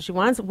herself if she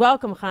wants.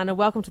 Welcome, Chana.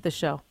 Welcome to the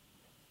show.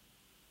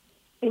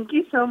 Thank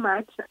you so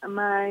much.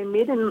 My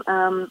maiden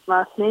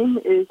last name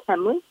is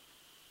Hemley.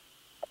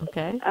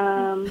 Okay.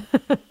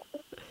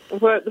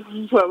 What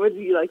would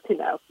you like to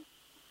know?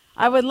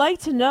 I would like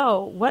to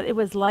know what it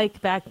was like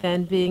back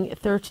then, being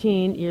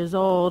 13 years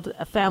old,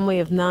 a family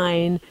of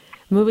 9,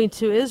 moving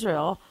to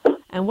Israel.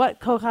 And what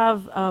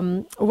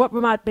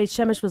Ramat Beit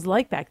Shemesh was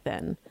like back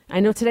then.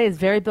 I know today it's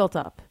very built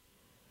up.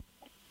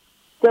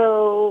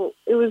 So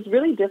it was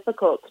really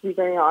difficult, to be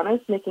very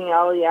honest, making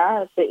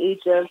Aliyah at the age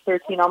of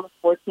 13, almost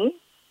 14.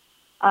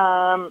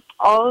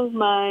 All of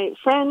my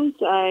friends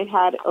I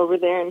had over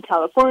there in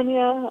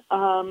California,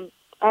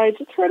 I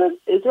just heard of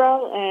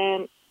Israel,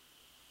 and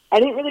I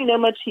didn't really know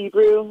much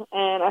Hebrew,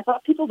 and I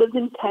thought people lived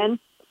in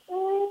tents.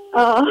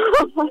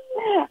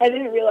 I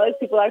didn't realize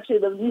people actually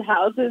lived in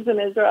houses in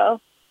Israel.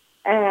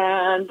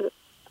 And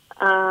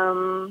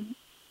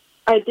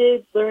I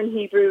did learn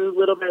Hebrew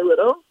little by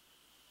little.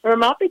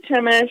 Ramat Beit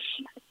Shemesh,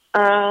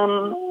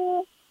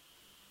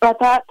 at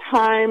that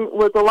time,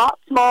 was a lot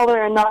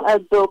smaller and not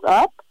as built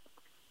up.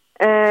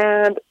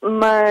 And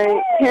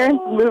my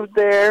parents moved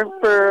there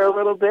for a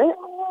little bit.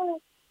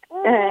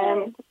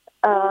 And,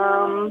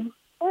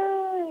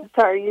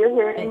 sorry, you're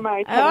hearing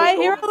my... Oh, I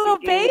hear a little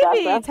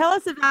baby. Tell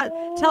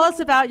us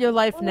about your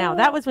life now.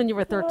 That was when you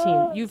were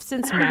 13. You've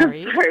since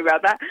married. Sorry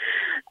about that.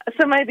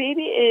 So my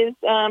baby is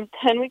 10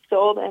 weeks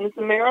old, and it's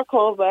a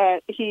miracle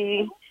that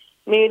he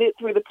made it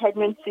through the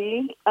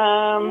pregnancy.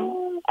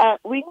 At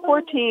week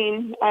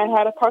 14, I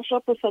had a partial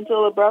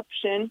placental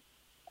abruption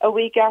a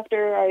week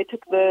after I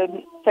took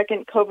the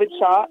second COVID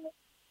shot,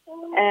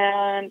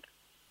 and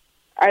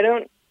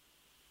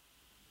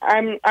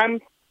I'm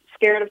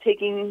scared of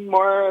taking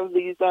more of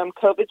these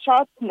COVID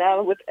shots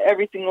now with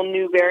every single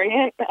new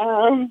variant.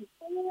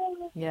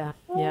 Yeah,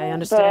 I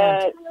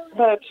understand.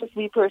 But that's just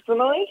me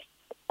personally.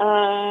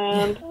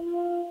 And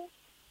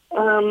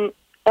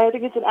I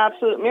think it's an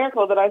absolute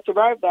miracle that I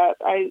survived that.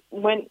 I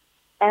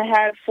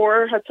had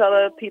 4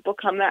 Hatzalah people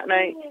come that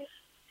night,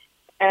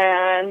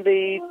 and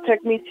they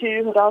took me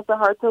to Hadassah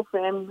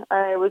Hartzofim.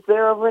 I was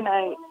there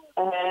overnight,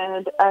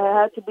 and I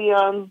had to be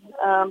on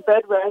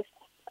bed rest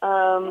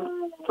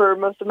for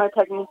most of my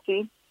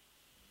pregnancy.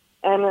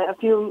 And a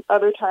few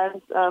other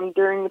times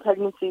during the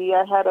pregnancy,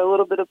 I had a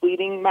little bit of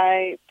bleeding.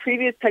 My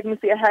previous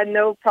pregnancy, I had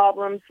no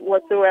problems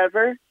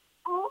whatsoever.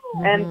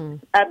 Mm-hmm. And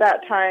at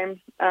that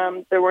time,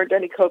 there weren't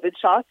any COVID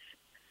shots.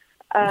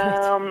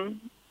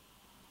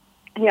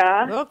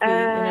 Yeah. Look,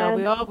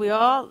 we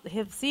all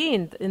have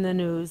seen in the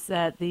news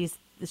that the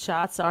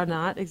shots are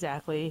not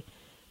exactly,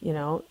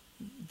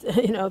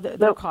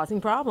 they're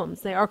causing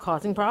problems. They are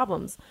causing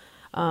problems.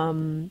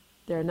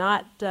 They're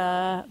not.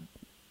 They're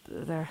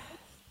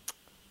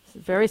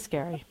very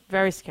scary.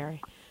 Very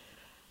scary.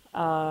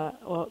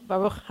 Well,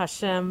 Baruch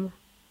Hashem,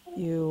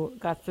 you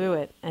got through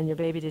it, and your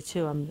baby did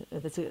too.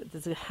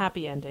 That's a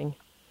happy ending.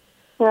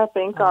 Yeah,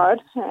 thank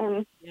God.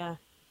 And yeah.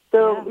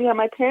 So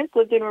my parents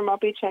lived in Ramat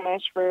Beit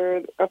Shemesh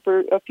for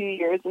a few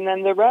years, and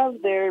then the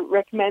Rav there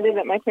recommended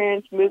that my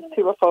parents move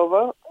to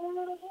Rehovot,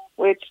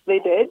 which they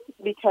did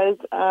because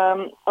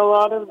a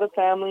lot of the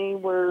family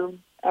were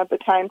at the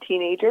time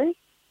teenagers,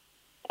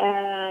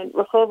 and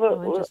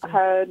Rehovot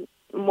had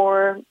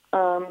more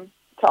to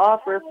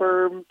offer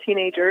for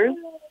teenagers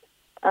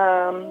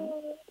than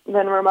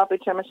Ramat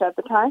Beit Shemesh at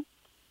the time.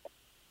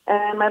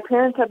 And my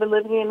parents have been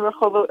living in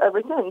Rehovot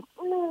ever since.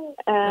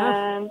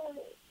 And,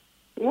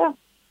 yeah.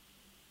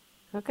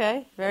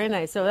 Okay, very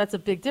nice. So that's a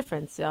big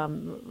difference.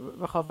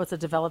 Rehovot's a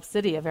developed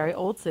city, a very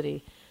old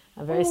city,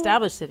 a very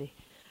established city.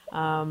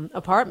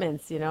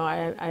 Apartments,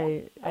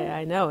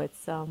 I know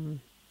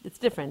it's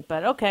different,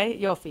 but okay,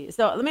 Yofi.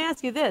 So let me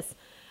ask you this.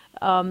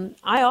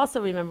 I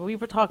also remember we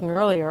were talking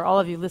earlier, all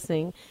of you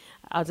listening,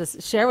 I'll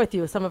just share with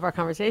you some of our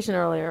conversation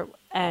earlier,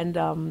 and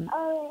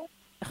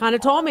Hannah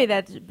told me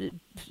that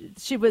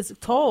she was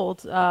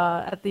told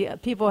at the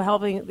people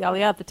helping the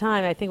Aliyah at the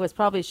time, I think it was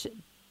probably,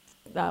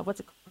 what's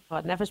it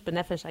called, Nefesh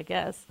B'Nefesh, I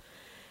guess,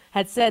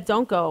 had said,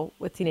 don't go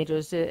with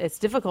teenagers. It's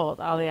difficult,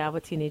 Aliyah,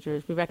 with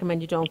teenagers. We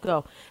recommend you don't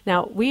go.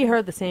 Now, we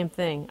heard the same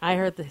thing. I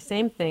heard the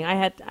same thing.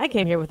 I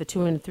came here with a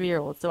 2- and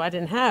 3-year-old, so I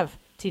didn't have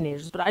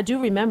teenagers, but I do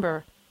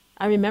remember.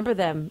 I remember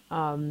them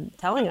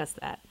telling us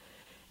that.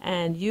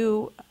 And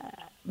you,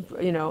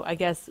 I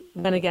guess,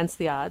 went against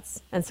the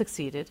odds and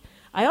succeeded.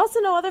 I also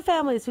know other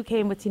families who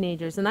came with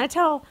teenagers, and I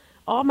tell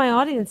all my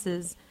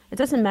audiences, it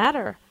doesn't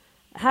matter.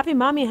 Happy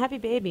mommy, happy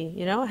baby,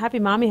 happy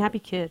mommy, happy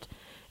kid.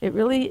 It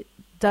really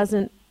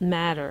doesn't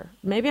matter.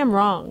 Maybe I'm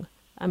wrong.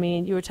 I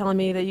mean, you were telling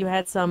me that you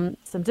had some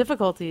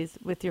difficulties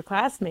with your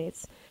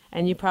classmates,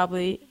 and you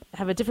probably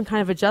have a different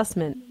kind of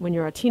adjustment when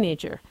you're a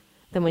teenager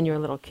than when you're a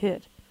little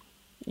kid.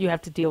 You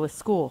have to deal with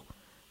school,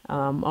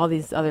 all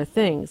these other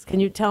things. Can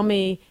you tell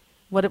me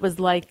what it was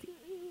like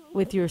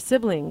with your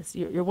siblings?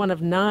 You're one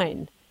of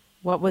 9.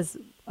 What was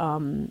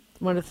some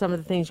of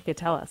the things you could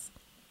tell us?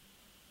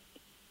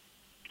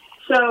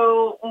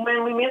 So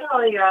when we made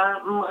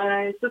Aliyah,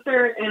 my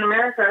sister in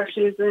America,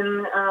 she's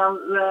in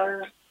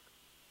the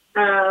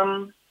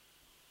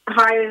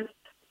highest,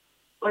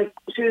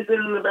 she was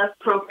in the best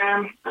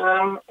program,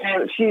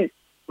 and she's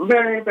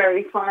very,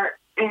 very far.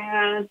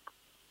 And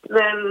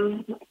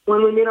then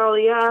when we made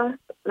Aliyah,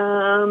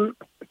 no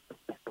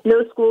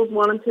schools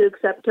wanted to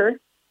accept her.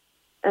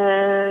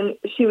 And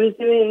she was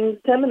doing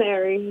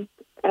seminary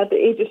at the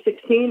age of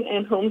 16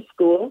 and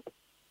homeschool,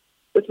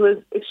 which was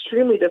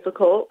extremely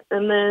difficult.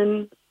 And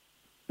then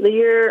the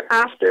year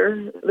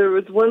after, there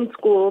was one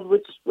school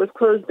which was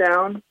closed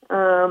down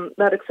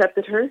that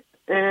accepted her.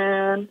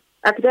 And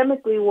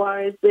academically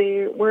wise,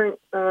 they weren't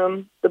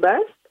the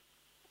best,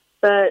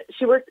 but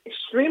she worked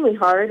extremely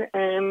hard,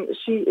 and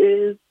she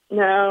is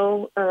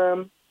now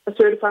a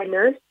certified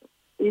nurse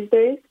these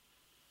days.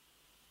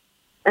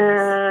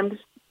 And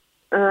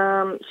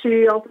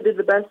she also did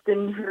the best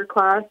in her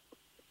class.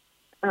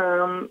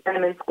 and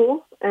in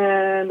school.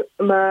 And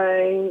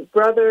my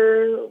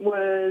brother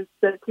was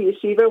sent to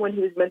yeshiva when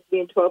he was meant to be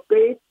in 12th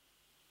grade.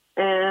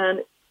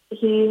 And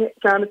he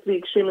found it to be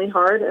extremely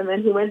hard. And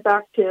then he went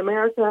back to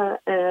America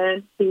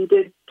and he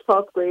did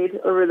 12th grade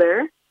over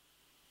there.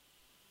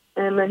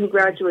 And then he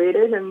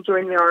graduated and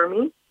joined the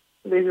army,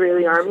 the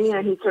Israeli army,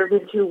 and he served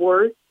in 2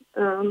 wars.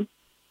 And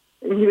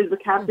he was the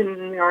captain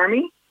in the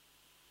army.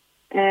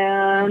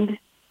 And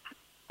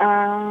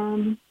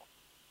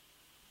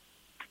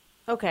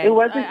okay, it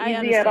wasn't I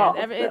easy at all.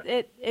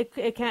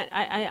 It can't.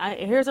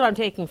 Here's what I'm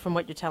taking from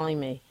what you're telling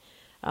me.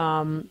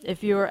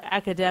 If you're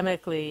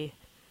academically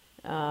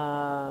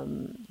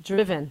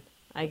driven,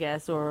 I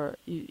guess, or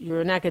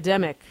you're an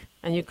academic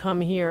and you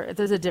come here,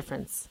 there's a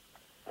difference.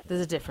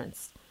 There's a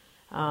difference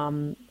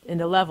in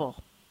the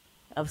level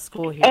of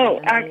school here.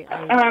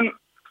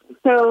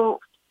 So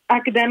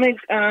academic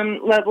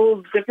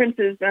level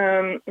differences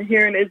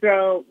here in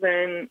Israel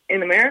than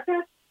in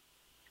America?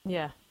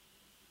 Yeah.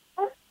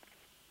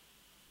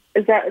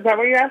 Is that what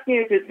you're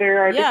asking? If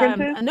there are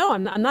differences? No,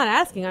 I'm not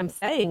asking. I'm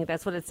saying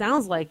that's what it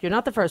sounds like. You're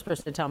not the first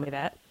person to tell me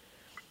that.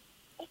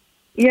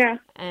 Yeah.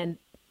 And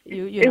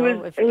you it know,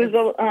 was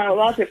a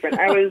lot different.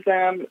 I was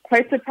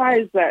quite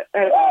surprised that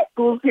at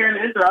schools here in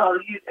Israel,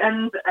 you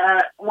end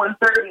at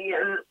 1:30,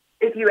 and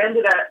if you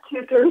ended at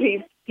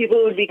 2:30,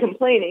 people would be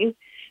complaining.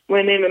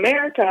 When in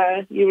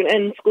America, you would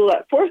end school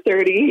at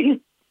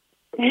 4:30,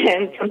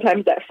 and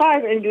sometimes at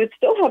 5, and you would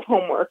still have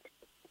homework.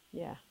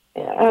 Yeah.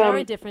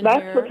 Very different.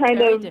 That's here. the kind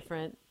very of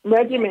different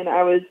regimen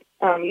I was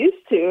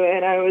used to,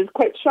 and I was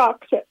quite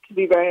shocked, to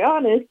be very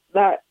honest,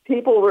 that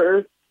people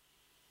were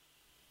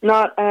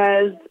not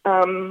as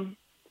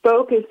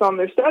focused on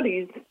their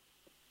studies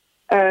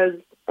as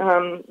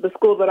the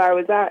school that I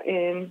was at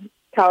in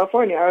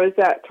California. I was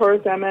at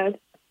Torres Emed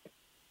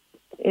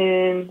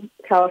in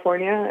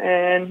California,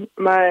 and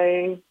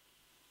my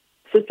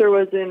sister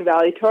was in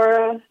Valley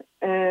Torah,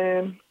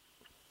 and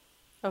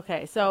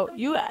okay, so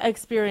you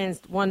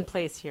experienced one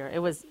place here. It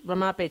was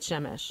Ramat Beit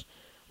Shemesh,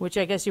 which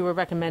I guess you were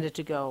recommended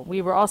to go.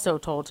 We were also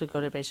told to go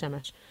to Beit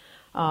Shemesh.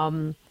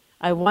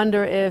 I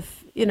wonder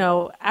if,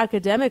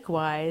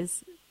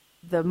 academic-wise,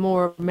 the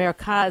more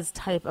Merkaz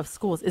type of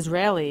schools,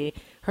 Israeli,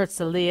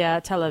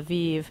 Herzliya, Tel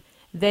Aviv,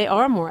 they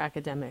are more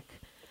academic.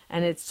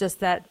 And it's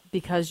just that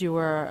because you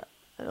were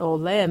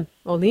Olim,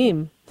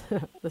 listen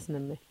to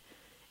me,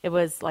 it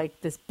was like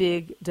this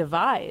big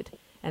divide.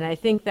 And I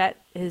think that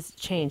has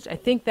changed. I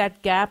think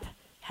that gap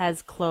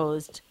has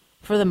closed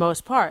for the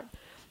most part.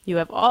 You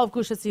have all of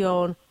Gush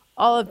Etzion,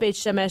 all of Beit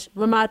Shemesh,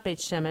 Ramat Beit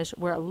Shemesh,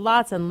 where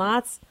lots and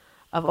lots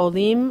of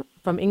Olim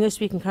from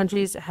English-speaking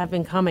countries have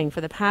been coming for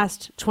the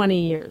past 20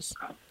 years.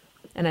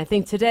 And I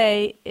think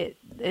today it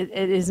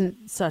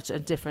isn't such a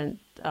different...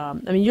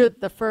 you're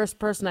the first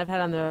person I've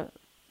had on the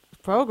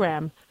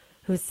program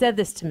who said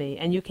this to me,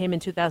 and you came in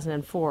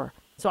 2004.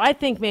 So I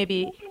think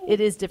maybe it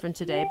is different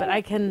today, but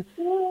I can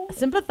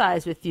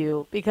sympathize with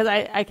you because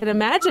I can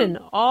imagine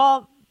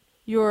all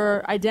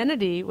your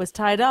identity was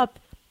tied up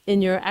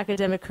in your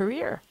academic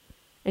career,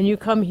 and you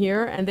come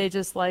here and they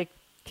just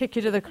kick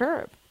you to the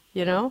curb.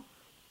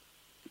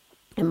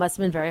 It must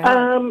have been very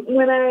hard.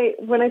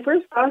 When I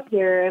first got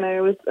here, and I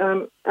was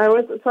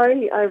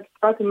sorry, I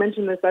forgot to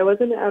mention this. I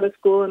wasn't out of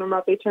school in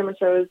Ramat Beit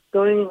Shemesh. I was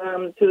going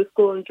to a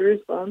school in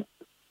Jerusalem.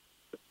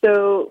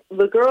 So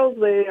the girls,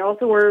 they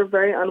also were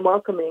very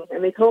unwelcoming,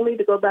 and they told me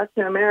to go back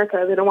to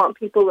America. They don't want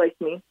people like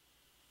me.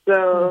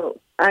 So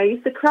I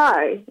used to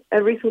cry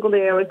every single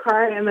day. I would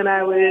cry, and then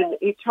I would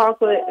eat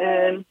chocolate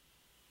and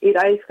eat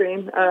ice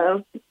cream.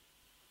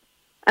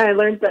 I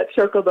learned that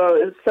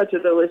chocobo is such a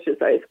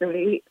delicious ice cream to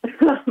eat.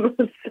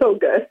 It's so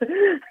good.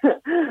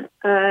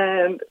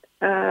 And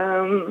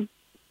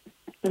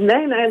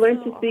then I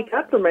learned to speak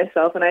up for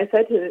myself, and I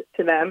said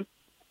to them,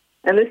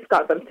 and this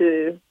got them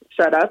to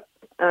shut up,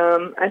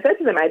 I said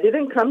to them, I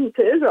didn't come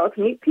to Israel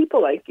to meet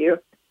people like you.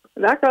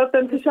 And that got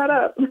them to shut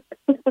up.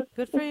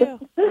 Good for you.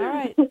 All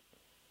right.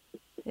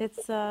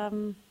 It's,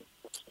 there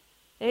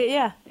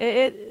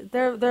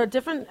are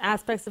different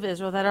aspects of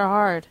Israel that are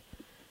hard.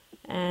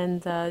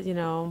 And,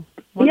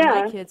 one of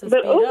my kids was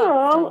but beat up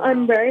overall,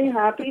 I'm very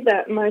happy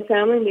that my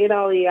family made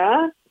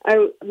Aliyah.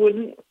 I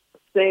wouldn't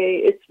say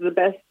it's the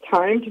best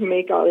time to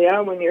make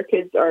Aliyah when your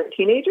kids are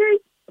teenagers.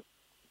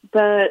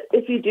 But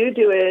if you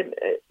do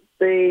it,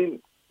 they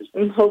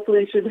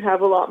hopefully should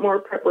have a lot more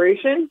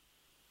preparation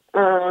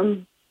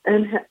and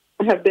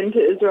have been to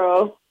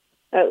Israel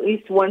at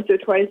least once or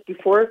twice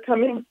before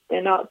coming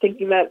and not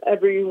thinking that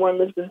everyone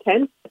lives in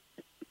tents.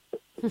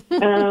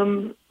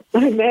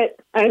 I met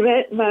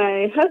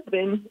my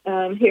husband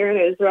here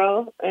in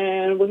Israel,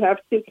 and we have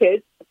 2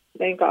 kids,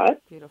 thank God.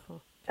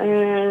 Beautiful.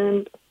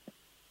 And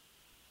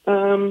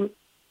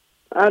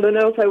I don't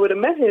know if I would have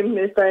met him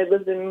if I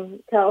lived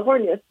in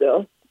California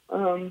still.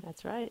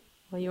 That's right.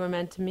 Well, you were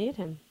meant to meet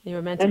him. You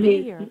were meant to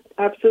be here.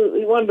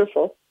 Absolutely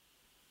wonderful.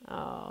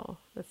 Oh,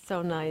 that's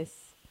so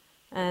nice.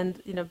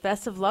 And,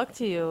 best of luck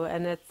to you.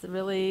 And it's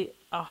really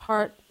a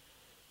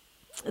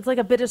it's like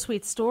a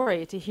bittersweet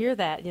story to hear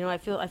that. I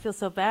feel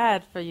so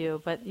bad for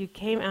you, but you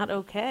came out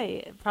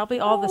okay. Probably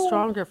all the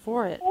stronger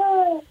for it.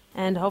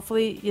 And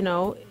hopefully,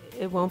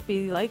 it won't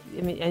be like,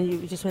 and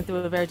you just went through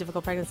a very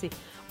difficult pregnancy.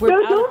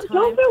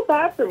 Don't feel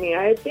bad for me.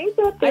 I think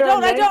that there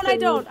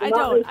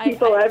are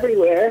people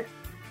everywhere.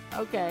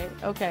 Okay.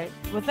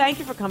 Well, thank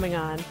you for coming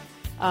on.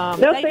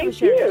 Thank you for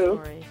sharing your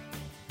story.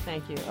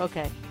 Thank you.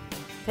 Okay.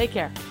 Take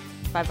care.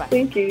 Bye-bye.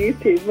 Thank you. You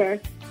too. Bye.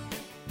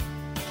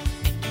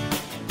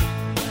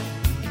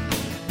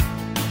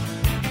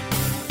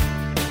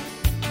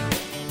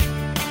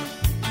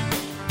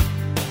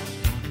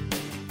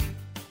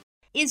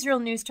 Israel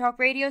News Talk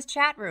Radio's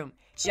chat room.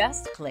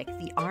 Just click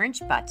the orange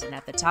button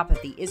at the top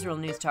of the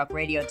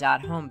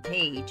IsraelNewsTalkRadio.home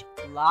page,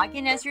 log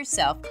in as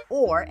yourself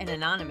or an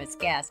anonymous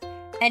guest,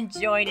 and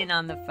join in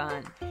on the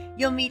fun.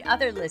 You'll meet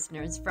other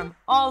listeners from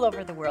all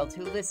over the world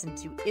who listen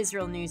to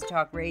Israel News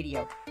Talk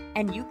Radio,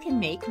 and you can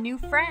make new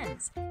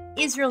friends.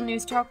 Israel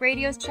News Talk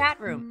Radio's chat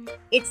room.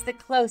 It's the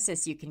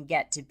closest you can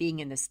get to being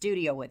in the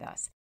studio with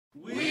us.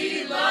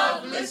 We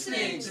love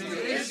listening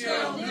to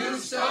Israel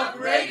News Talk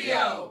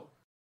Radio.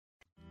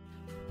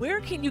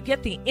 Where can you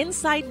get the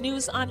inside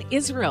news on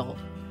Israel?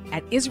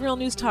 At Israel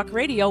News Talk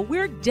Radio,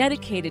 we're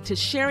dedicated to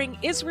sharing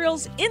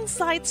Israel's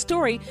inside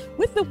story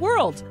with the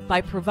world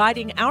by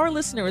providing our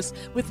listeners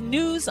with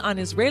news on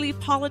Israeli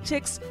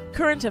politics,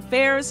 current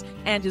affairs,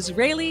 and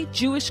Israeli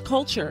Jewish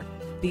culture.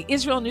 The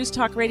Israel News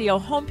Talk Radio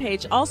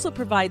homepage also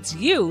provides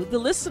you, the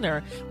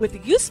listener,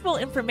 with useful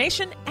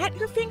information at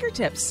your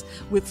fingertips,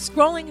 with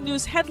scrolling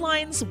news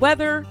headlines,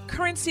 weather,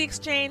 currency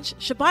exchange,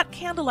 Shabbat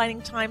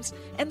candlelighting times,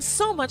 and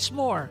so much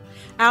more.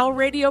 Our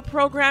radio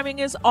programming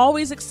is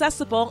always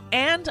accessible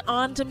and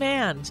on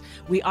demand.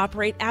 We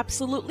operate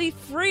absolutely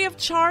free of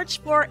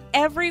charge for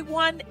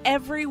everyone,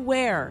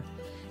 everywhere.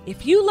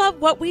 If you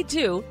love what we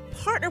do,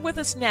 partner with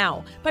us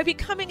now by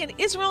becoming an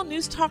Israel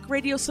News Talk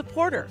Radio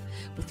supporter.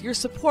 With your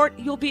support,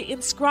 you'll be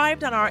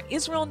inscribed on our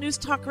Israel News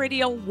Talk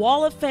Radio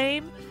Wall of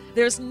Fame.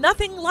 There's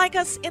nothing like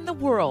us in the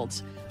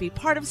world. Be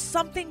part of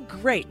something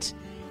great.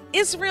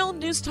 Israel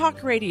News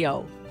Talk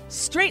Radio.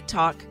 Straight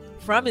talk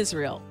from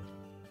Israel.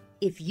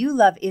 If you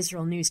love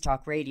Israel News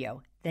Talk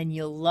Radio, then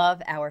you'll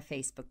love our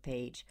Facebook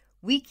page.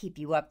 We keep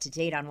you up to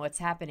date on what's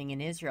happening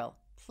in Israel,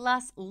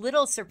 plus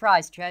little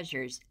surprise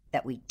treasures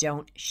that we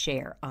don't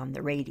share on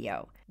the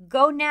radio.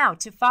 Go now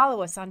to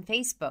follow us on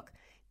Facebook.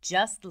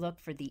 Just look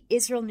for the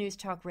Israel News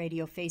Talk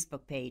Radio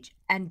Facebook page,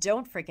 and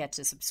don't forget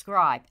to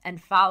subscribe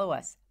and follow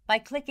us by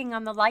clicking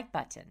on the like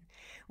button.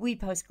 We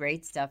post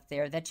great stuff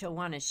there that you'll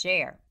want to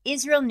share.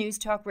 Israel News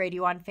Talk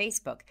Radio on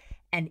Facebook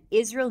and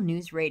Israel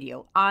News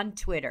Radio on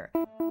Twitter.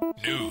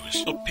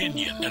 News,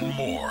 opinion, and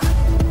more.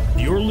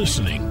 You're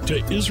listening to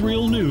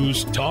Israel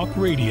News Talk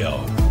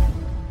Radio.